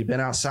bad. Have you been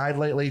outside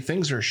lately?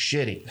 Things are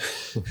shitty.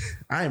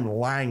 I am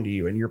lying to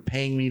you and you're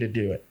paying me to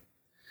do it.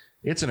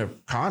 It's in a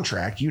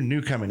contract. You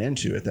knew coming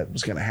into it that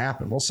was going to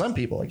happen. Well, some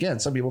people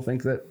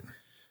think that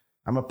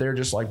I'm up there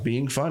just like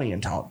being funny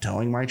and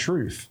telling my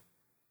truth.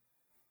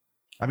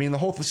 I mean, the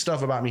whole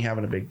stuff about me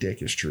having a big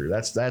dick is true.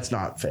 That's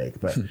not fake,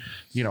 but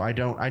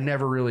I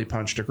never really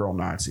punched a girl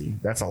Nazi.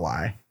 That's a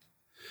lie.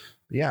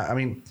 But yeah. I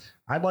mean,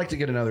 I'd like to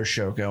get another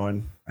show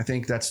going. I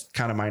think that's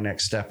kind of my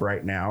next step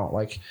right now.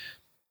 Like,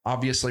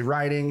 obviously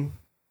writing,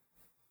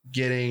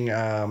 getting,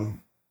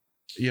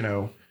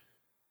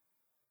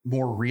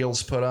 more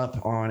reels put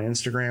up on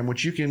Instagram,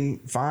 which you can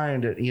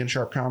find at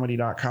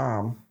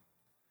iansharpcomedy.com.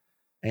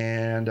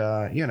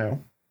 And,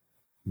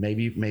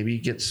 maybe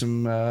get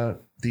some,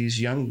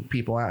 these young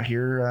people out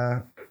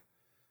here,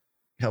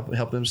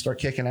 help them start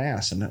kicking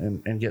ass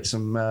and get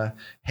some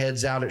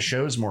heads out at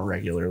shows more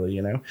regularly.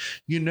 I'm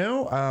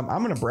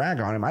going to brag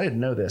on him. I didn't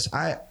know this.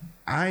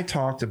 I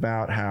talked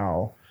about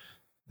how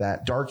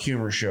that dark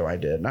humor show I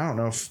did, and I don't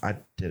know if I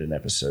did an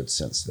episode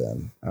since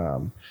then.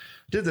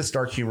 Did this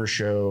dark humor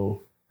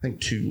show, I think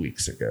 2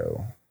 weeks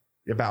ago,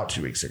 about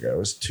 2 weeks ago. It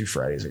was 2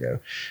 Fridays ago.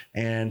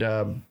 And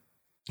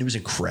it was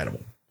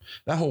incredible.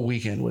 That whole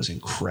weekend was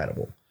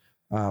incredible.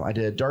 I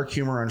did Dark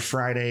Humor on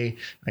Friday.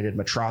 I did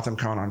Metrotham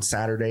Con on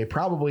Saturday.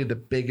 Probably the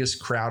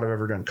biggest crowd I've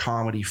ever done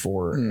comedy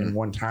for in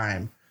one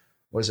time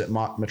was at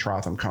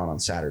Metrotham Con on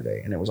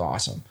Saturday, and it was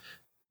awesome.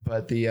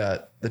 But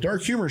the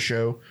Dark Humor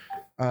show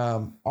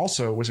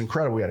also was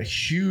incredible. We had a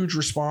huge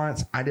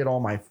response. I did all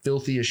my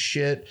filthiest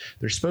shit.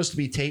 There's supposed to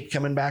be tape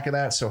coming back of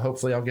that, so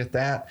hopefully I'll get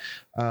that.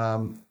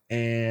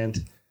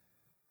 And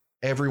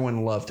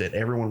everyone loved it.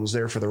 Everyone was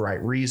there for the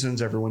right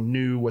reasons. Everyone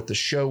knew what the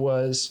show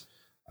was.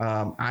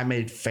 I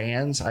made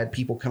fans. I had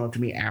people come up to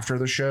me after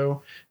the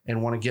show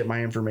and want to get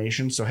my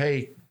information. So,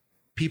 hey,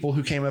 people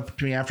who came up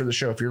to me after the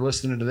show, if you're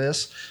listening to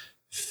this,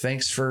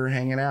 thanks for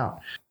hanging out.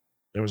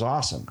 It was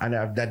awesome. I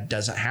know that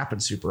doesn't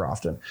happen super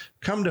often.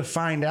 Come to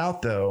find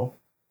out, though,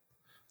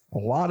 a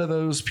lot of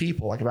those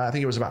people, I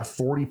think it was about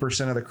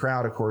 40% of the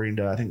crowd, according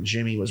to, I think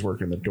Jimmy was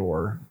working the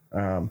door.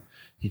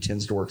 He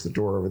tends to work the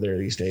door over there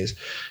these days.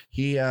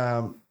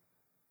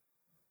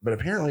 But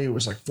apparently it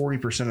was like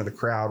 40% of the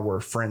crowd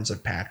were friends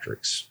of Patrick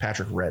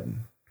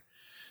Redden,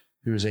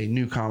 who's a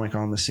new comic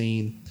on the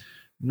scene.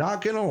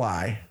 Not going to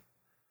lie,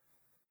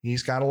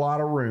 he's got a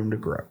lot of room to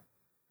grow.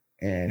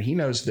 And he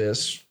knows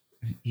this.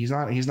 He's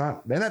not,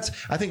 and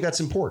I think that's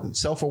important.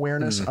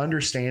 Self-awareness,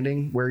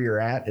 understanding where you're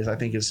at is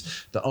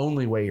the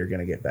only way you're going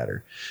to get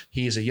better.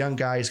 He's a young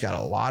guy. He's got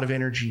a lot of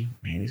energy.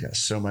 Man, he's got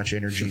so much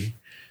energy.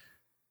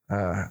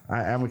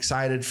 I'm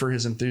excited for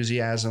his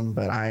enthusiasm,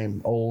 but I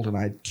am old and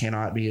I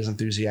cannot be as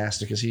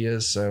enthusiastic as he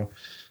is. So,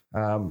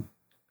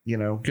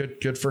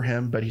 good for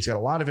him, but he's got a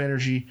lot of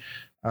energy.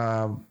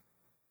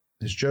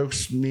 His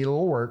jokes need a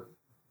little work,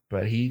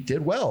 but he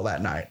did well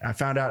that night. I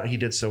found out he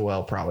did so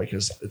well probably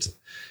because it's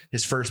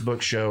his first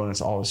book show and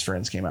it's all his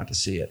friends came out to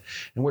see it.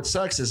 And what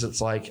sucks is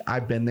it's like,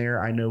 I've been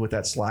there. I know what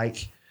that's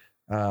like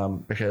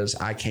because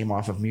I came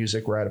off of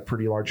music where I had a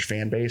pretty large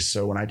fan base.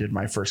 So when I did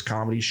my first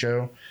comedy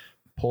show,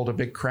 pulled a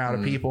big crowd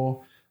of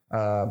people.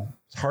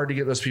 It's hard to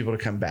get those people to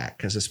come back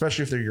because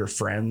especially if they're your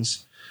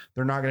friends,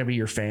 they're not going to be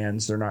your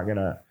fans. They're not going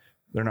to,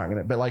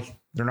 but like,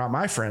 they're not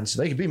my friends.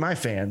 So they could be my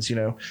fans,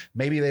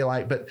 maybe they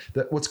like, but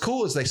what's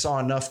cool is they saw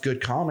enough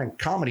good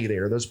comedy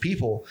there. Those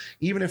people,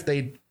 even if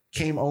they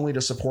came only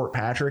to support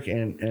Patrick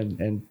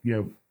and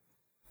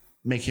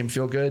make him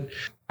feel good.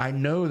 I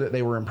know that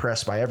they were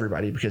impressed by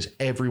everybody because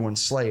everyone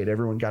slayed,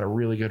 everyone got a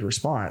really good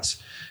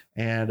response.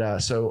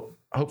 And so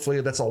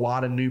hopefully that's a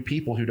lot of new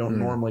people who don't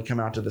normally come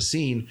out to the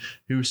scene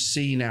who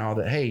see now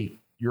that, hey,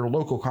 your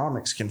local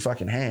comics can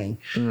fucking hang.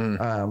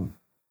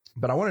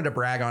 But I wanted to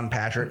brag on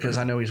Patrick because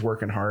I know he's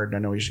working hard. I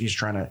know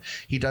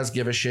he does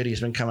give a shit. He's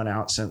been coming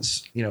out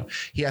since,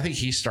 I think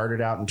he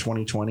started out in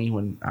 2020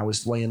 when I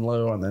was laying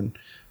low. And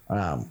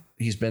then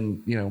he's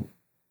been,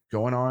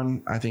 going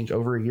on, I think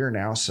over a year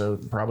now. So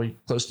probably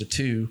close to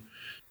 2.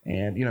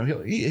 And,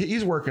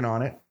 he's working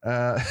on it.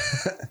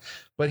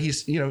 But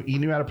he's, he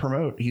knew how to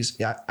promote.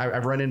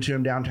 I've run into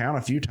him downtown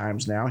a few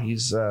times now.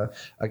 He's a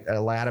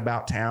lad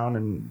about town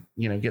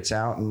and, gets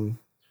out and,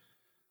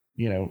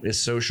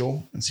 is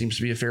social and seems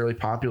to be a fairly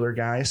popular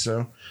guy.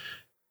 So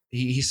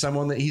he's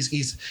someone that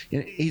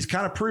he's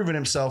kind of proven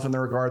himself in the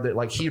regard that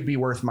like he'd be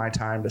worth my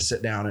time to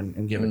sit down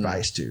and give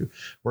advice to.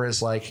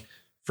 Whereas like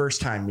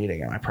first time meeting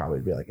him, I'd probably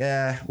be like,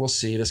 we'll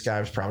see. This guy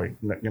was probably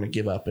going to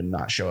give up and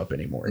not show up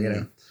anymore,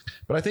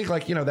 But I think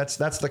like, that's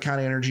the kind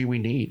of energy we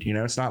need.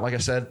 It's not, like I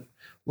said,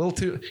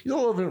 he's a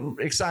little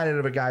bit excited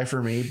of a guy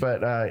for me,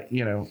 but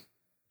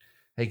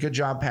hey, good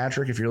job,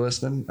 Patrick, if you're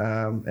listening,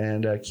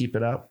 and keep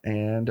it up.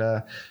 And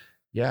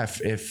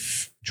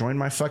if join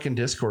my fucking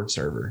Discord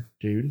server,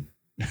 dude.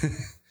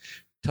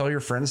 Tell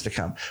your friends to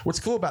come. What's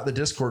cool about the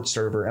Discord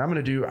server, and I'm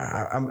going to do,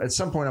 at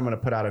some point, I'm going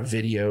to put out a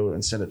video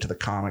and send it to the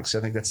comics.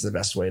 I think that's the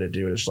best way to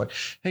do it. It's like,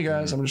 hey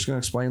guys, I'm just going to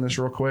explain this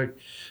real quick.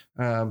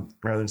 Rather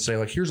than say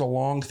like, here's a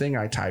long thing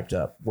I typed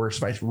up, where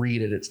if I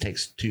read it, it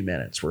takes 2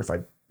 minutes, where if I,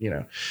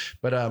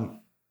 but,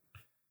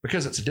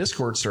 because it's a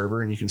Discord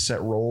server and you can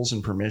set roles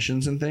and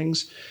permissions and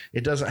things,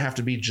 it doesn't have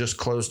to be just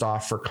closed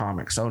off for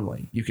comics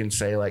only. You can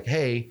say like,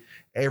 hey,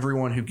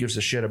 everyone who gives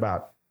a shit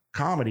about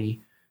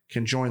comedy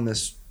can join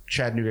this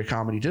Chattanooga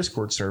Comedy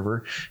Discord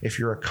server. If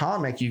you're a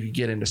comic, you could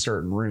get into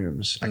certain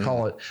rooms. I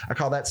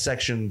call that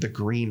section the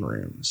green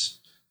rooms.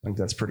 I think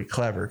that's pretty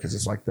clever because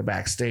it's like the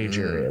backstage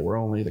area where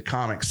only the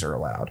comics are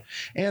allowed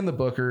and the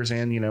bookers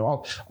and,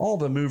 all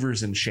the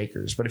movers and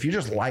shakers. But if you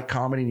just like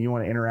comedy and you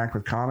want to interact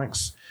with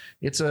comics,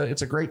 it's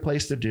a great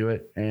place to do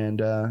it.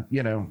 And, I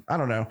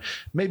don't know,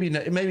 maybe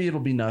it'll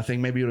be nothing.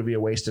 Maybe it'll be a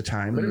waste of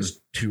time, but it was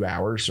 2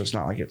 hours. So it's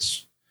not like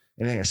it's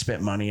anything I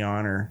spent money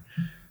on or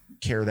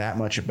care that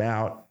much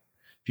about.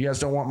 If you guys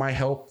don't want my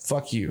help,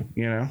 fuck you.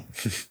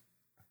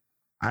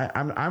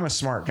 I'm a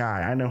smart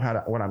guy. I know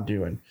what I'm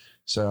doing.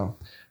 So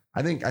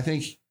I think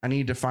I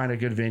need to find a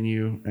good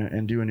venue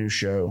and do a new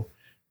show.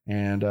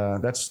 And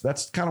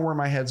that's kind of where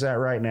my head's at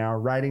right now,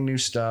 writing new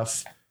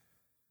stuff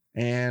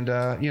and,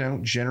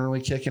 generally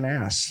kicking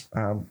ass.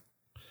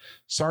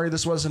 Sorry,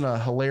 this wasn't a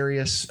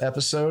hilarious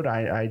episode.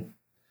 I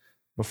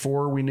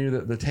before we knew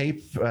that the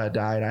tape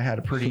died, I had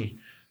a pretty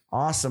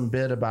awesome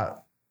bit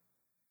about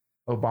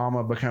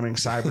Obama becoming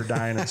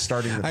Cyberdyne and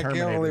starting the Terminators. I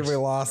can't believe we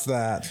lost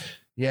that.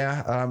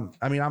 Yeah.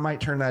 I mean, I might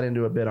turn that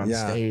into a bit on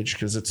Yeah. stage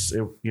because it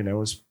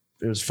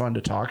was fun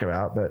to talk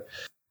about, but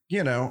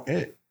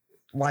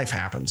life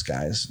happens,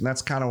 guys. And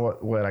that's kind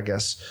of what I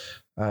guess,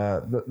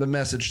 the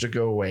message to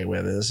go away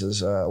with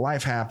is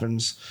life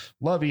happens.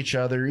 Love each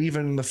other,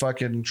 even the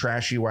fucking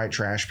trashy white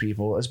trash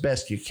people, as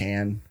best you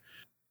can.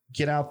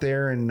 Get out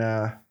there and,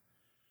 I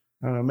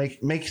don't know,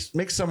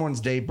 make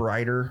someone's day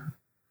brighter.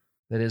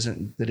 That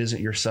isn't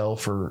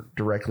yourself or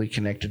directly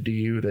connected to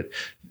you, that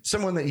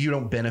someone that you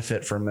don't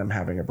benefit from them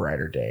having a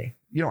brighter day.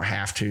 You don't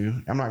have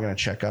to. I'm not going to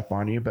check up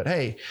on you, but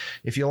hey,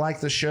 if you like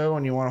the show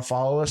and you want to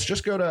follow us,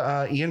 just go to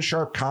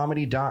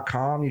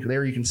IanSharpComedy.com.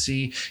 There you can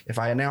see if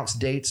I announce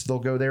dates, they'll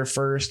go there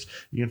first.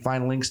 You can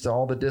find links to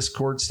all the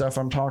Discord stuff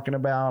I'm talking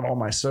about, all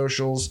my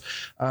socials,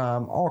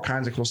 all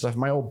kinds of cool stuff.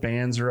 My old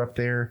bands are up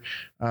there,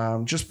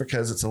 just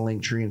because it's a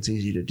link tree and it's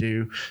easy to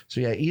do.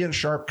 So yeah,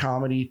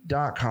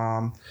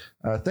 IanSharpComedy.com.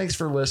 Thanks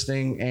for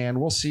listening,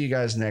 and we'll see you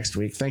guys next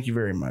week. Thank you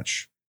very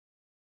much.